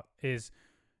talk about is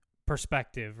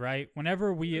perspective, right?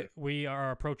 Whenever we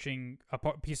are approaching a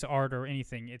piece of art or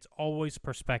anything, it's always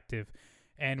perspective.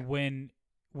 And when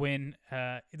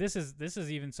this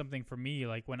is even something for me,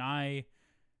 like when I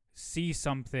see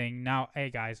something now, hey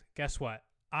guys, guess what?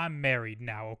 I'm married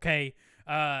now, okay?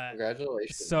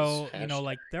 Congratulations. So,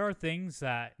 like there are things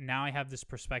that now I have this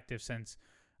perspective since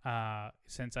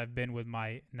I've been with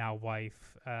my now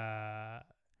wife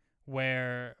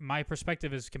where my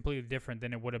perspective is completely different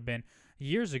than it would have been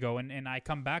years ago. And I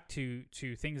come back to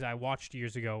things I watched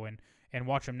years ago and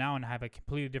watch them now and have a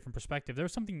completely different perspective. There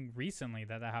was something recently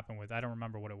that happened with. I don't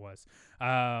remember what it was.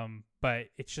 But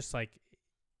it's just like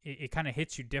it kind of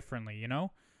hits you differently, you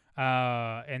know?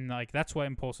 And like that's what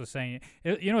Impulse was saying.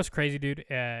 You know what's crazy, dude?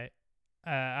 I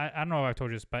don't know if I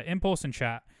told you this, but Impulse in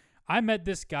chat, I met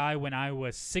this guy when I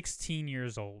was 16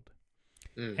 years old.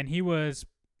 And he was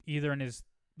either in his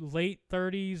late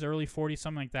 30s, early 40s,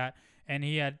 something like that. And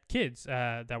he had kids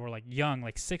that were like young,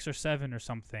 like 6 or 7 or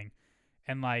something.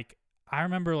 And like I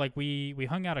remember like we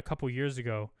hung out a couple years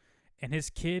ago, and his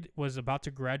kid was about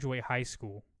to graduate high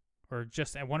school, or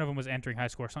just one of them was entering high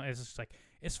school or something. It's just like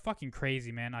it's fucking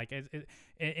crazy, man. Like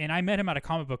and I met him at a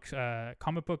comic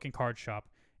book and card shop.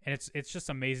 And it's just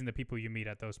amazing the people you meet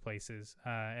at those places,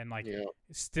 and like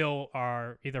still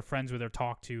are either friends with or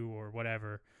talk to or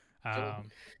whatever.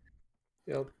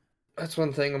 That's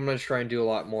one thing I'm gonna try and do a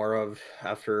lot more of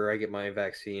after I get my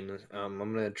vaccine. I'm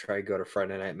gonna try to go to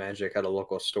Friday Night Magic at a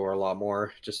local store a lot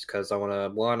more, just because I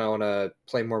wanna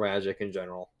play more Magic in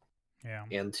general. Yeah.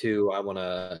 And 2, I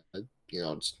wanna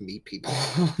just meet people,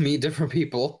 meet different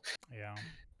people. Yeah.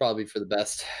 Probably for the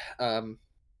best.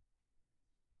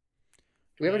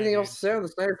 Do we have anything else to say on the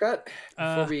Snyder Cut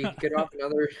before we get off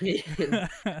another?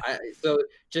 So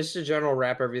just to general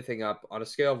wrap everything up, on a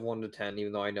scale of 1 to 10,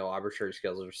 even though I know arbitrary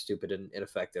scales are stupid and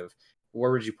ineffective, where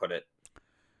would you put it?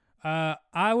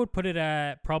 I would put it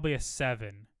at probably a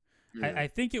 7. I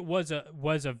think it was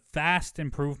a vast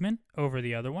improvement over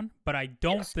the other one, but I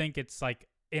don't think it's like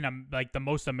the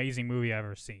most amazing movie I've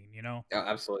ever seen, you know? Yeah,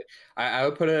 absolutely. I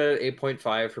would put it at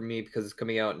 8.5 for me because it's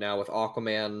coming out now with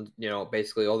Aquaman.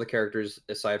 Basically all the characters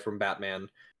aside from Batman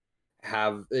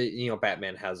have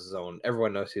Batman has his own.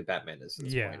 Everyone knows who Batman is at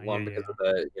this point. One because of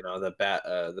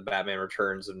the Batman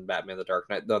Returns and Batman the Dark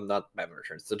Knight. Not Batman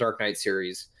Returns, the Dark Knight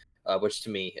series, which to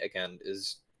me again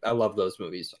I love those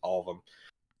movies, all of them.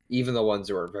 Even the ones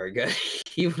that were very good.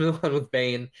 Even the one with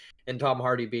Bane and Tom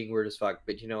Hardy being weird as fuck,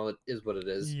 but it is what it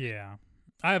is. Yeah.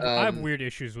 I have weird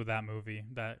issues with that movie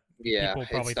that people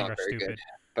probably think are stupid. Good,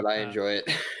 but I enjoy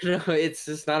it. No, it's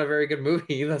just not a very good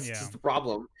movie. That's just the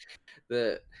problem.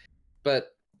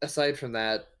 But aside from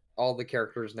that, all the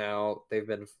characters now, they've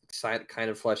been kind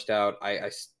of fleshed out.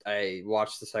 I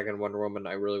watched the second Wonder Woman.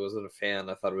 I really wasn't a fan.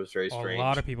 I thought it was very strange. A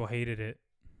lot of people hated it.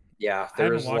 Yeah,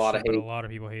 there's a lot of hate. But a lot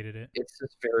of people hated it. It's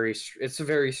just it's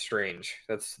very strange.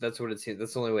 That's what it seems.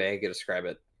 That's the only way I can describe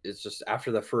it. It's just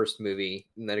after the first movie,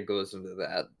 and then it goes into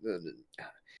that.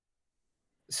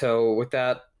 So with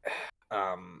that,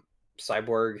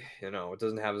 Cyborg, it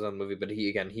doesn't have his own movie, but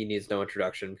he needs no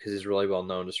introduction because he's really well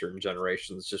known to certain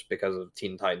generations just because of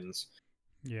Teen Titans.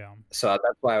 Yeah. So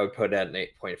that's why I would put it at an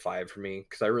 8.5 for me,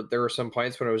 because there were some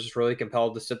points when I was just really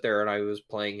compelled to sit there and I was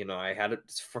playing. I had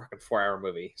it's a fucking 4-hour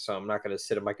movie, so I'm not going to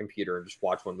sit at my computer and just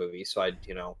watch one movie. So I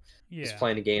was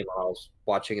playing a game while I was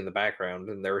watching in the background,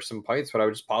 and there were some points when I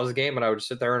would just pause the game and I would just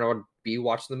sit there and I would be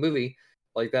watching the movie.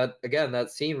 Like that again, that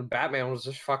scene when Batman was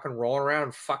just fucking rolling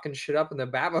around, fucking shit up in the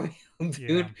Batmobile,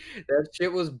 dude. That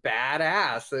shit was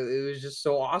badass. It was just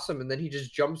so awesome. And then he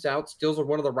just jumps out, steals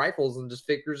one of the rifles, and just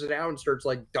figures it out and starts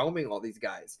like doming all these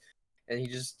guys. And he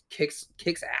just kicks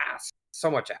ass,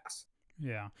 so much ass.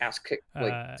 Yeah, ass kick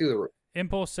like through the roof.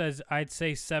 Impulse says I'd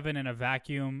say 7 in a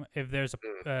vacuum. If there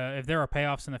are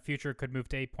payoffs in the future, it could move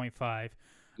to 8.5.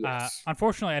 Yes.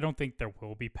 Unfortunately, I don't think there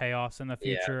will be payoffs in the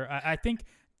future. Yeah. I think.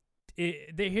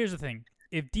 Here's the thing: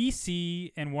 if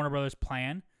DC and Warner Brothers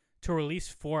plan to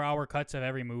release 4-hour cuts of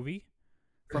every movie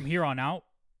from here on out,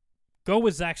 go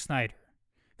with Zack Snyder,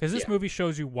 because this movie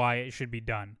shows you why it should be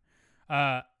done.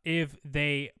 If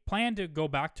they plan to go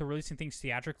back to releasing things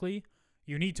theatrically,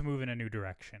 you need to move in a new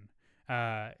direction.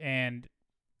 And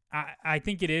I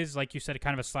think it is, like you said,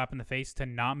 kind of a slap in the face to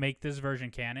not make this version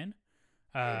canon,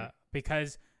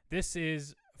 because this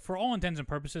is, for all intents and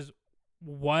purposes,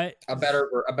 a better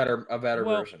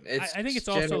version. I think it's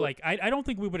also like I don't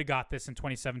think we would have got this in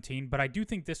 2017, but I do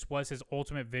think this was his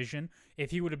ultimate vision if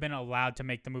he would have been allowed to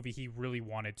make the movie he really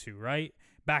wanted to, right?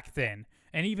 Back then.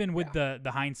 And even with the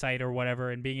hindsight or whatever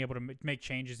and being able to make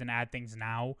changes and add things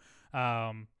now,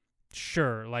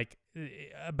 sure, like,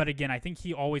 but again, I think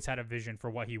he always had a vision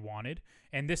for what he wanted,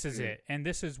 and this is it. And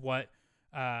this is what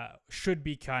should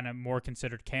be kind of more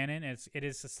considered canon. It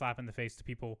is a slap in the face to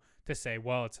people to say,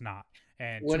 well, it's not.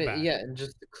 And and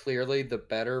just clearly the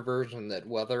better version, that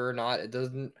whether or not it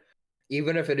doesn't,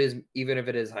 even if it is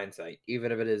hindsight,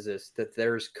 even if it is this, that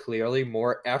there's clearly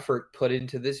more effort put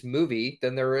into this movie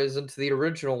than there is into the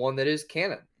original one that is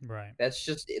canon. Right. That's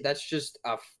just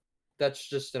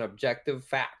an objective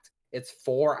fact. It's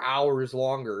 4 hours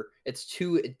longer. It's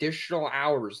 2 additional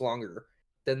hours longer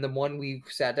than the one we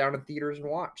sat down in theaters and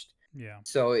watched. Yeah.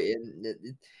 So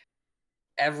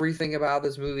everything about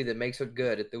this movie that makes it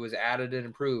good, if it was added and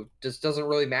improved, just doesn't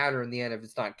really matter in the end if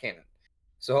it's not canon.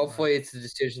 So hopefully it's a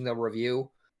decision they'll review.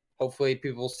 Hopefully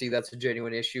people see that's a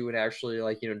genuine issue and actually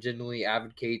genuinely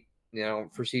advocate,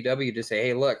 for CW to say,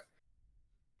 hey, look,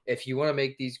 if you want to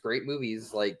make these great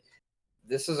movies, like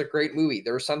this is a great movie.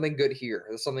 There's something good here.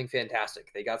 There's something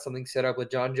fantastic. They got something set up with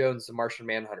John Jones, the Martian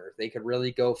Manhunter. They could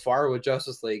really go far with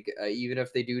Justice League, even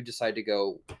if they do decide to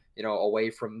go, away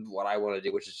from what I want to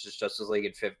do, which is just Justice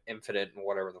League Infinite and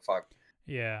whatever the fuck.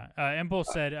 Yeah.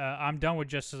 Impulse said, I'm done with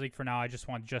Justice League for now. I just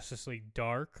want Justice League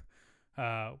Dark,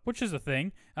 which is a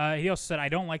thing. He also said, I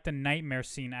don't like the nightmare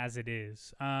scene as it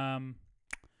is.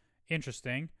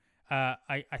 Interesting.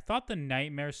 I thought the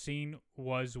nightmare scene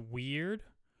was weird.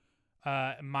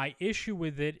 My issue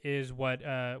with it is what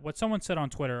someone said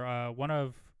on Twitter.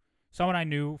 Someone I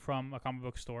knew from a comic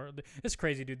book store. It's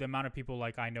crazy, dude. The amount of people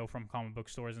like I know from comic book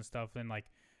stores and stuff, and like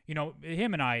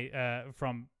him and I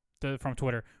from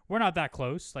Twitter. We're not that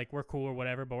close. Like we're cool or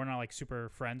whatever, but we're not like super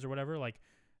friends or whatever. Like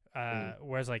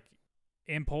whereas like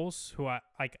Impulse, who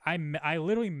I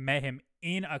literally met him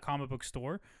in a comic book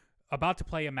store, about to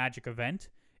play a Magic event,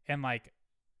 and like.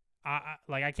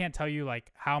 I can't tell you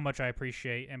like how much I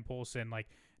appreciate Impulse and like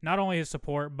not only his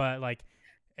support, but like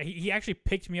he actually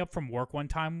picked me up from work one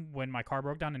time when my car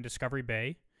broke down in Discovery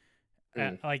Bay.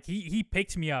 Like he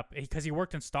picked me up because he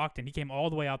worked in Stockton. He came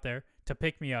all the way out there to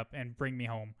pick me up and bring me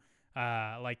home.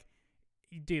 Like,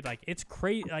 dude, like it's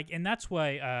crazy. Like, and that's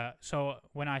why. So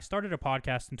when I started a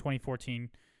podcast in 2014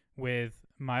 with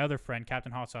my other friend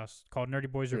Captain Hot Sauce called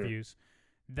Nerdy Boys Reviews,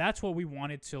 that's what we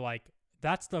wanted to like.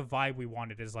 That's the vibe we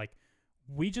wanted, is like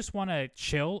we just want to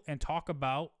chill and talk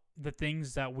about the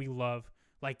things that we love,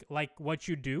 like what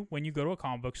you do when you go to a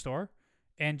comic book store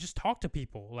and just talk to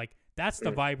people. Like that's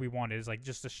the vibe we wanted, is like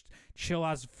just a chill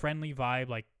as friendly vibe,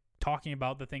 like talking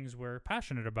about the things we're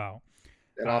passionate about.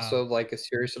 And also like a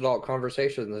serious adult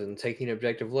conversation and taking an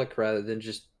objective look rather than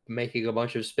just making a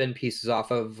bunch of spin pieces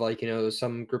off of like,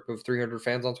 some group of 300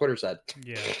 fans on Twitter said.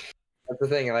 Yeah. That's the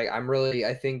thing. Like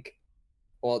I think,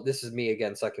 well, this is me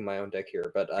again sucking my own dick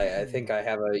here, but I think I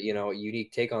have a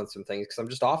unique take on some things because I'm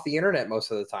just off the internet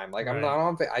most of the time. Like I'm not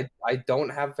on. I don't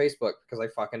have Facebook because I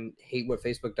fucking hate what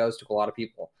Facebook does to a lot of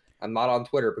people. I'm not on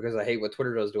Twitter because I hate what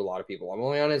Twitter does to a lot of people. I'm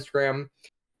only on Instagram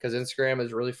because Instagram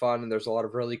is really fun and there's a lot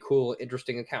of really cool,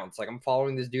 interesting accounts. Like I'm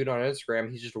following this dude on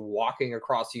Instagram. He's just walking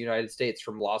across the United States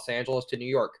from Los Angeles to New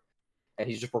York, and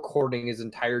he's just recording his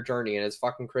entire journey, and it's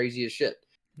fucking crazy as shit.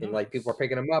 And like people are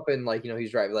picking him up, and like he's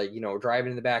driving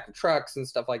driving in the back of trucks and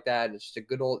stuff like that. And it's just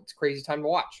it's crazy time to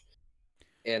watch.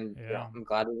 And I'm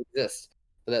glad it exists.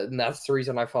 And that's the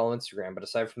reason I follow Instagram. But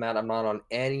aside from that, I'm not on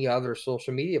any other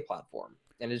social media platform.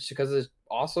 And it's because it's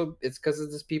because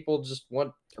of this people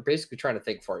are basically trying to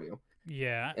think for you.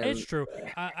 Yeah, and it's true.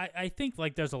 I think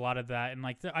like there's a lot of that, and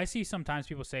like I see sometimes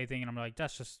people say things, and I'm like,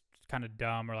 that's just kind of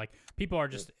dumb, or like people are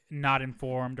just not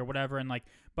informed or whatever, and like,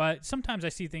 but sometimes I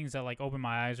see things that like open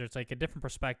my eyes, or it's like a different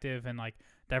perspective, and like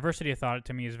diversity of thought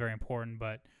to me is very important.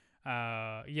 But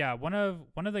yeah, one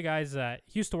of the guys that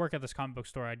he used to work at this comic book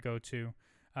store I'd go to,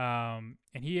 and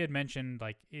he had mentioned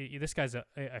like this guy's a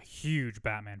huge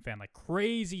Batman fan, like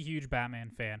crazy huge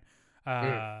Batman fan.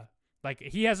 Like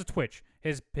he has a Twitch.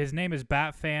 His name is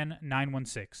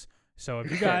BatFan916. So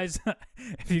if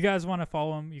you guys want to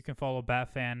follow him, you can follow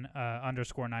BatFan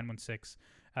 _916.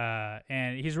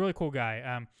 And he's a really cool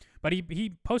guy. But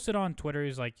he posted on Twitter.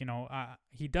 He's like,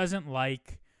 he doesn't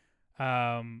like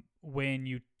when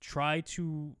you try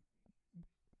to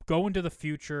go into the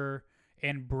future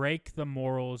and break the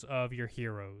morals of your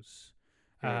heroes,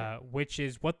 which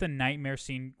is what the nightmare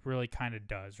scene really kind of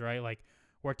does, right? Like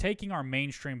we're taking our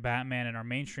mainstream Batman and our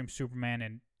mainstream Superman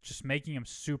and just making him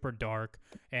super dark,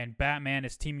 and Batman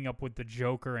is teaming up with the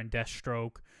Joker and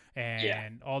Deathstroke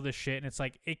and all this shit, and it's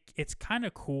like it's kind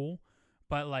of cool,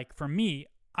 but like for me,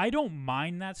 I don't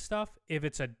mind that stuff if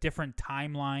it's a different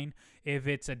timeline, if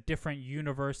it's a different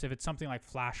universe, if it's something like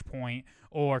Flashpoint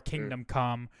or Kingdom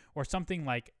Come or something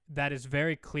like that is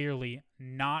very clearly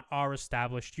not our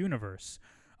established universe.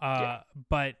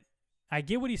 But I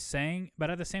get what he's saying, but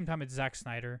at the same time, it's Zack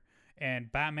Snyder,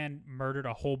 and Batman murdered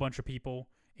a whole bunch of people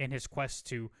in his quest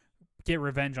to get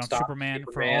revenge on Superman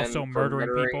for also murdering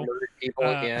people.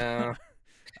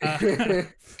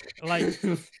 Like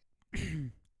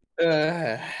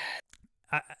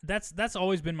that's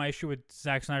always been my issue with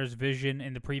Zack Snyder's vision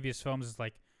in the previous films, is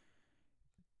like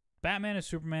Batman and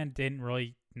Superman didn't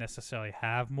really necessarily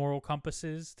have moral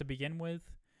compasses to begin with.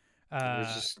 It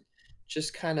was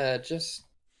just kind of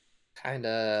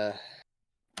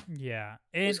Yeah,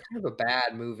 it was and kind of a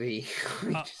bad movie,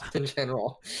 uh, just in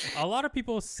general. a lot of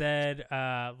people said,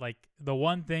 like the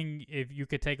one thing if you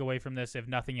could take away from this, if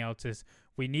nothing else, is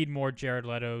we need more Jared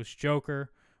Leto's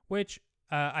Joker, which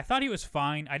I thought he was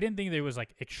fine. I didn't think that it was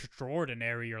like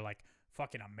extraordinary or like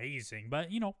fucking amazing, but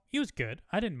he was good.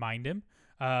 I didn't mind him.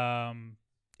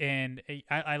 And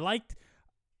I liked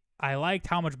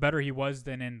how much better he was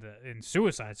than in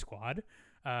Suicide Squad.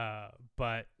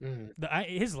 But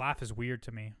his laugh is weird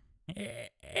to me. Yeah.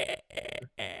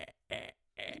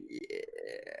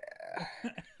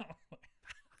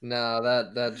 No,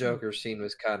 that Joker scene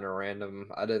was kind of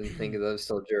random. I didn't think that was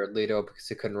still Jared Leto because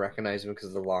he couldn't recognize him because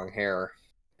of the long hair,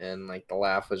 and like the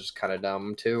laugh was just kind of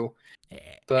dumb too.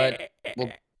 But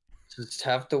we'll just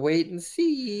have to wait and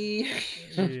see.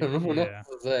 I don't know what Yeah. else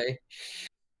to say.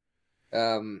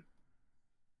 Um,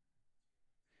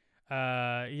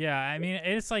 Yeah, I mean,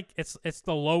 it's like it's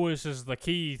the Lois is the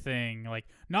key thing. Like,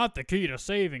 not the key to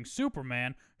saving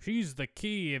Superman. She's the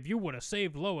key. If you would have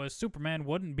saved Lois, Superman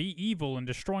wouldn't be evil and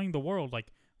destroying the world. Like,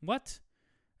 what?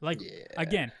 Like, yeah.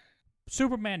 again,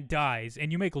 Superman dies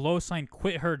and you make Lois Lane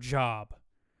quit her job,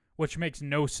 which makes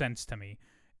no sense to me.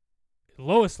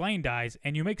 Lois Lane dies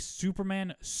and you make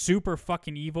Superman super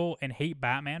fucking evil and hate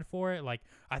Batman for it. Like,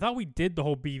 I thought we did the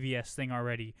whole BVS thing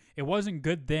already. It wasn't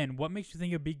good then. What makes you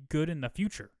think it'd be good in the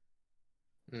future?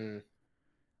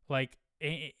 Like,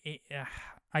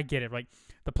 I get it. Like,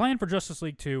 the plan for Justice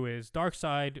League 2 is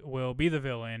Darkseid will be the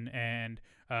villain and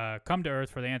come to Earth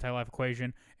for the anti-life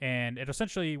equation, and it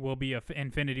essentially will be a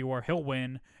Infinity War. He'll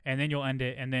win, and then you'll end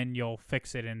it, and then you'll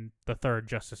fix it in the third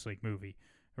Justice League movie,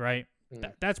 right?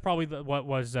 That's probably what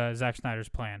was Zack Snyder's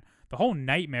plan. The whole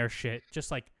nightmare shit just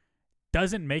like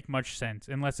doesn't make much sense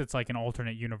unless it's like an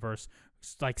alternate universe,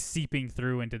 like seeping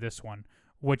through into this one,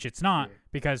 which it's not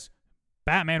because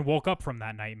Batman woke up from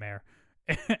that nightmare,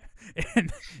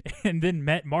 and then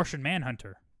met Martian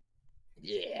Manhunter.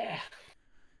 Yeah.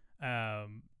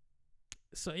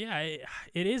 So yeah,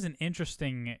 it is an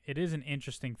interesting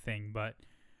thing, but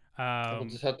we'll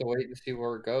just have to wait and see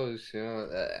where it goes.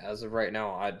 As of right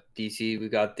now, at DC, we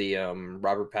got the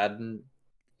Robert Pattinson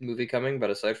movie coming,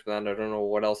 but aside from that, I don't know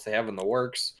what else they have in the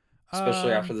works.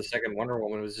 Especially after the second Wonder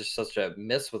Woman was just such a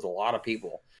miss with a lot of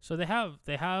people. So they have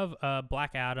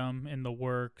Black Adam in the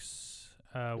works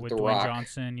with The Dwayne Rock.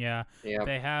 Johnson. Yeah. Yep.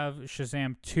 They have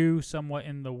Shazam 2 somewhat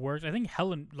in the works. I think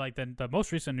the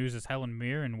most recent news is Helen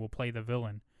Mirren will play the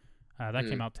villain. That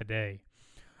came out today.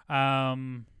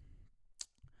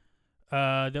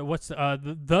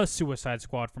 The Suicide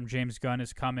Squad from James Gunn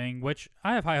is coming, which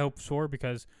I have high hopes for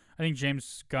because I think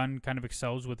James Gunn kind of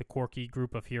excels with a quirky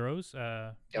group of heroes,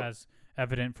 as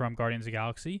evident from Guardians of the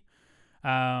Galaxy.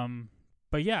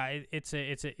 But yeah, it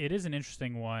is an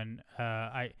interesting one.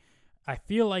 I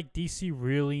feel like DC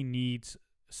really needs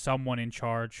someone in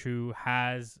charge who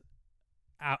has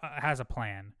a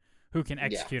plan, who can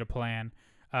execute a plan.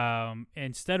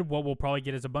 Instead of what we'll probably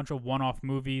get is a bunch of one-off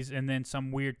movies and then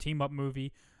some weird team-up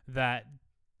movie that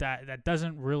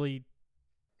doesn't really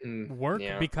work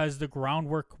because the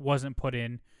groundwork wasn't put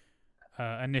in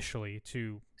initially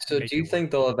to. So do you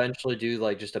think they'll eventually do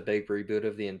like just a big reboot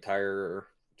of the entire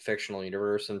fictional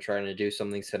universe and trying to do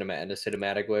something in a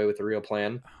cinematic way with a real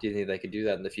plan? Do you think they could do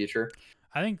that in the future?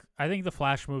 I think the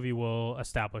Flash movie will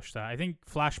establish that. I think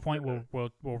Flashpoint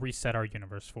will reset our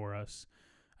universe for us.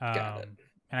 Got it.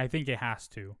 And I think it has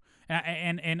to.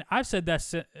 And I've said that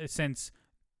since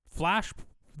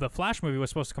the Flash movie was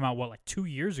supposed to come out, like 2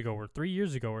 years ago or 3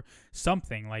 years ago or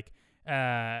something. Like,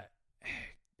 and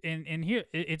here,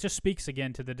 it just speaks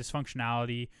again to the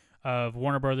dysfunctionality of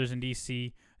Warner Brothers and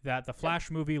DC, that the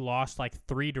Flash movie lost like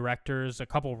 3 directors, a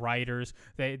couple writers.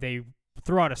 They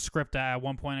threw out a script at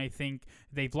one point, I think.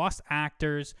 They've lost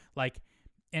actors. Like,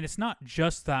 and it's not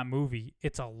just that movie.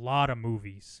 It's a lot of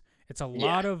movies. It's a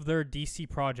lot of their DC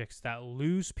projects that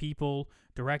lose people,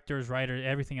 directors, writers,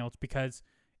 everything else, because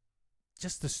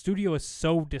just the studio is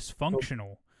so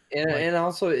dysfunctional. And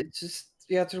also, it's just,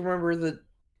 you have to remember that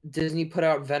Disney put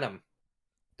out Venom.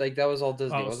 Like, that was all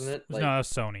Disney, wasn't it? Like, no, it was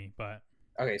Sony, but...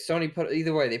 Okay, Sony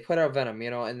either way, they put out Venom,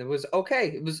 and it was okay.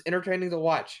 It was entertaining to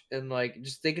watch. And, like,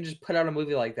 they can just put out a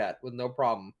movie like that with no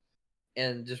problem.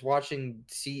 And just watching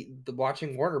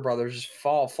Warner Brothers just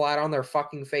fall flat on their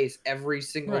fucking face every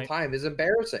single time is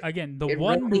embarrassing. Again, the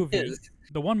one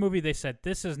movie they said,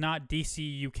 this is not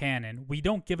DCU canon. We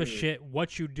don't give a shit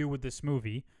what you do with this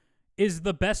movie, is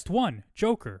the best one,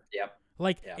 Joker. Yep.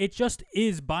 It just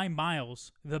is by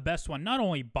miles the best one, not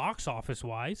only box office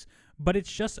wise, but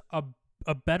it's just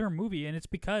a better movie, and it's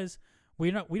because We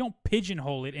don't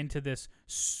pigeonhole it into this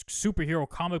superhero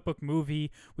comic book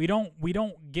movie. We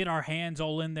don't get our hands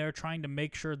all in there trying to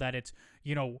make sure that it's,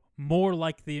 you know, more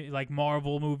like the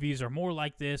Marvel movies or more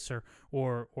like this or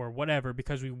whatever,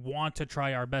 because we want to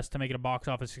try our best to make it a box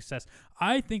office success.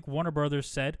 I think Warner Brothers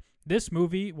said this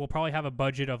movie will probably have a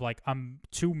budget of like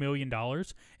 $2 million,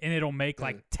 and it'll make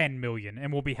like $10 million,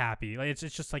 and we'll be happy. Like, it's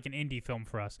just like an indie film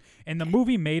for us. And the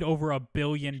movie made over $1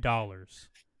 billion.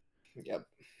 Yep.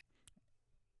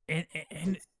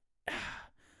 And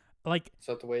like, it's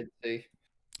not the way to see.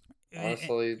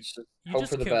 Honestly, just hope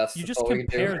for the best. You just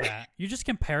compare that. You just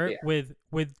compare it with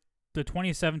the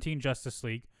 2017 Justice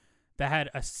League that had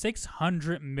a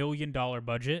 $600 million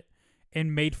budget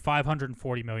and made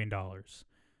 $540 million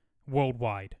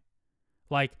worldwide.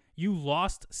 Like, you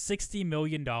lost $60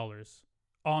 million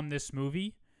on this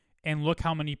movie, and look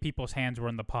how many people's hands were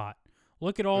in the pot.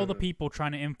 Look at all the people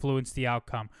trying to influence the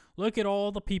outcome. Look at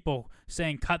all the people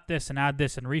saying cut this and add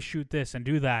this and reshoot this and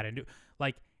do that and do,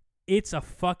 like, it's a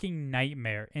fucking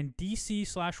nightmare. And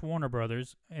DC / Warner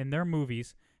Brothers and their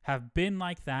movies have been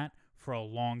like that for a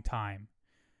long time.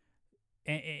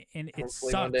 And it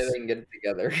sucks. One day they can get it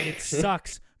together. It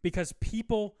sucks because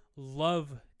people love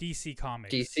DC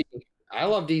Comics. DC. I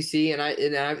love DC, and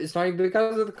it's not even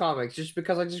because of the comics, just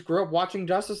because I just grew up watching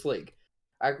Justice League.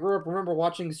 I remember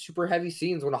watching super heavy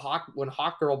scenes when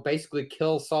Hawkgirl basically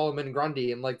kills Solomon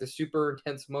Grundy in like the super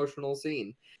intense emotional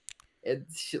scene.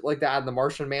 It's shit like that. And the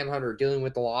Martian Manhunter dealing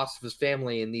with the loss of his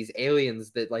family and these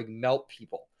aliens that like melt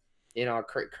people. You know,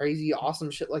 crazy, awesome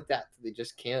shit like that. They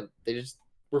just can't. They just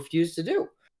refuse to do.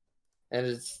 And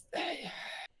it's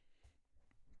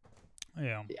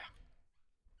yeah.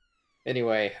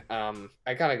 Anyway,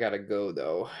 I kind of gotta go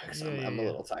though, because I'm a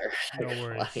little tired. No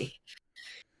worries.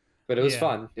 But it was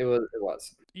fun. It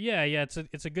was. Yeah.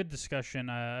 It's a good discussion.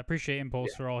 I appreciate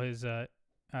Impulse for all his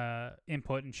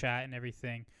input and chat and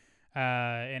everything.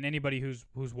 And anybody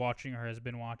who's watching or has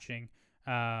been watching,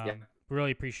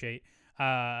 really appreciate.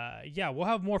 We'll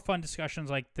have more fun discussions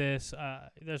like this.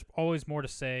 There's always more to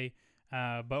say,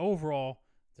 but overall,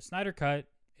 the Snyder Cut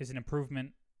is an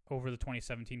improvement over the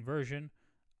 2017 version.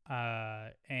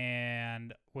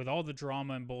 And with all the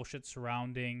drama and bullshit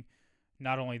surrounding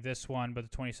not only this one, but the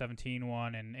 2017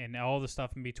 one and all the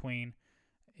stuff in between,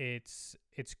 it's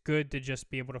good to just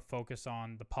be able to focus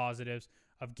on the positives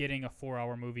of getting a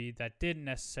 4-hour movie that didn't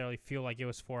necessarily feel like it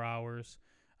was 4 hours.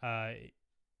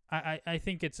 I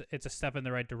think it's a step in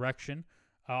the right direction.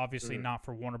 Obviously not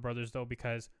for Warner Brothers, though,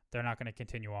 because they're not going to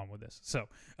continue on with this. So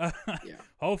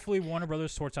hopefully Warner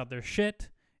Brothers sorts out their shit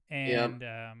and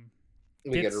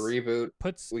we get a reboot.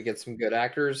 We get some good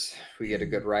actors. We get a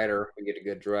good writer. We get a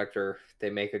good director.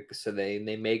 They make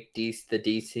they make the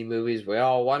DC movies we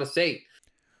all want to see.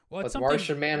 Well, it's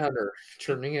Martian Manhunter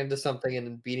turning into something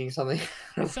and beating something.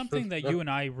 It's something that you and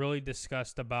I really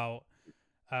discussed about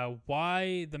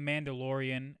why The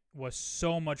Mandalorian was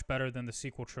so much better than the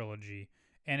sequel trilogy.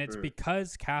 And it's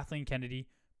because Kathleen Kennedy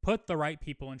put the right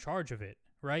people in charge of it,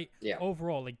 right? Yeah.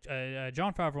 Overall, like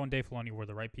Jon Favreau and Dave Filoni were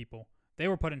the right people. They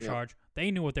were put in charge.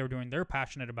 They knew what they were doing. They're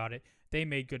passionate about it. They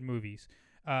made good movies.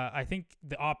 I think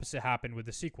the opposite happened with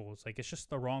the sequels. Like, it's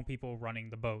just the wrong people running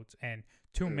the boat and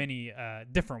too many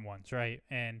different ones, right?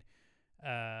 And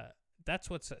that's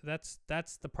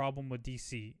the problem with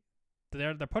DC.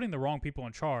 They're putting the wrong people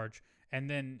in charge, and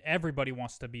then everybody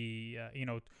wants to be,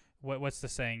 what's the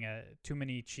saying? Too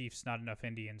many chiefs, not enough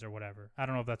Indians, or whatever. I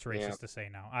don't know if that's racist to say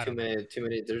now. Too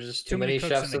many. There's just too many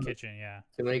chefs in the kitchen. Yeah.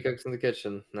 Too many cooks in the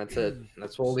kitchen. That's it.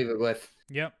 That's what we'll leave it with.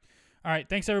 Yep. All right.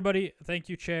 Thanks, everybody. Thank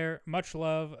you, Chair. Much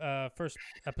love. First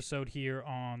episode here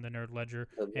on the Nerd Ledger.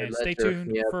 Stay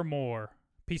tuned for more.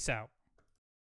 Peace out.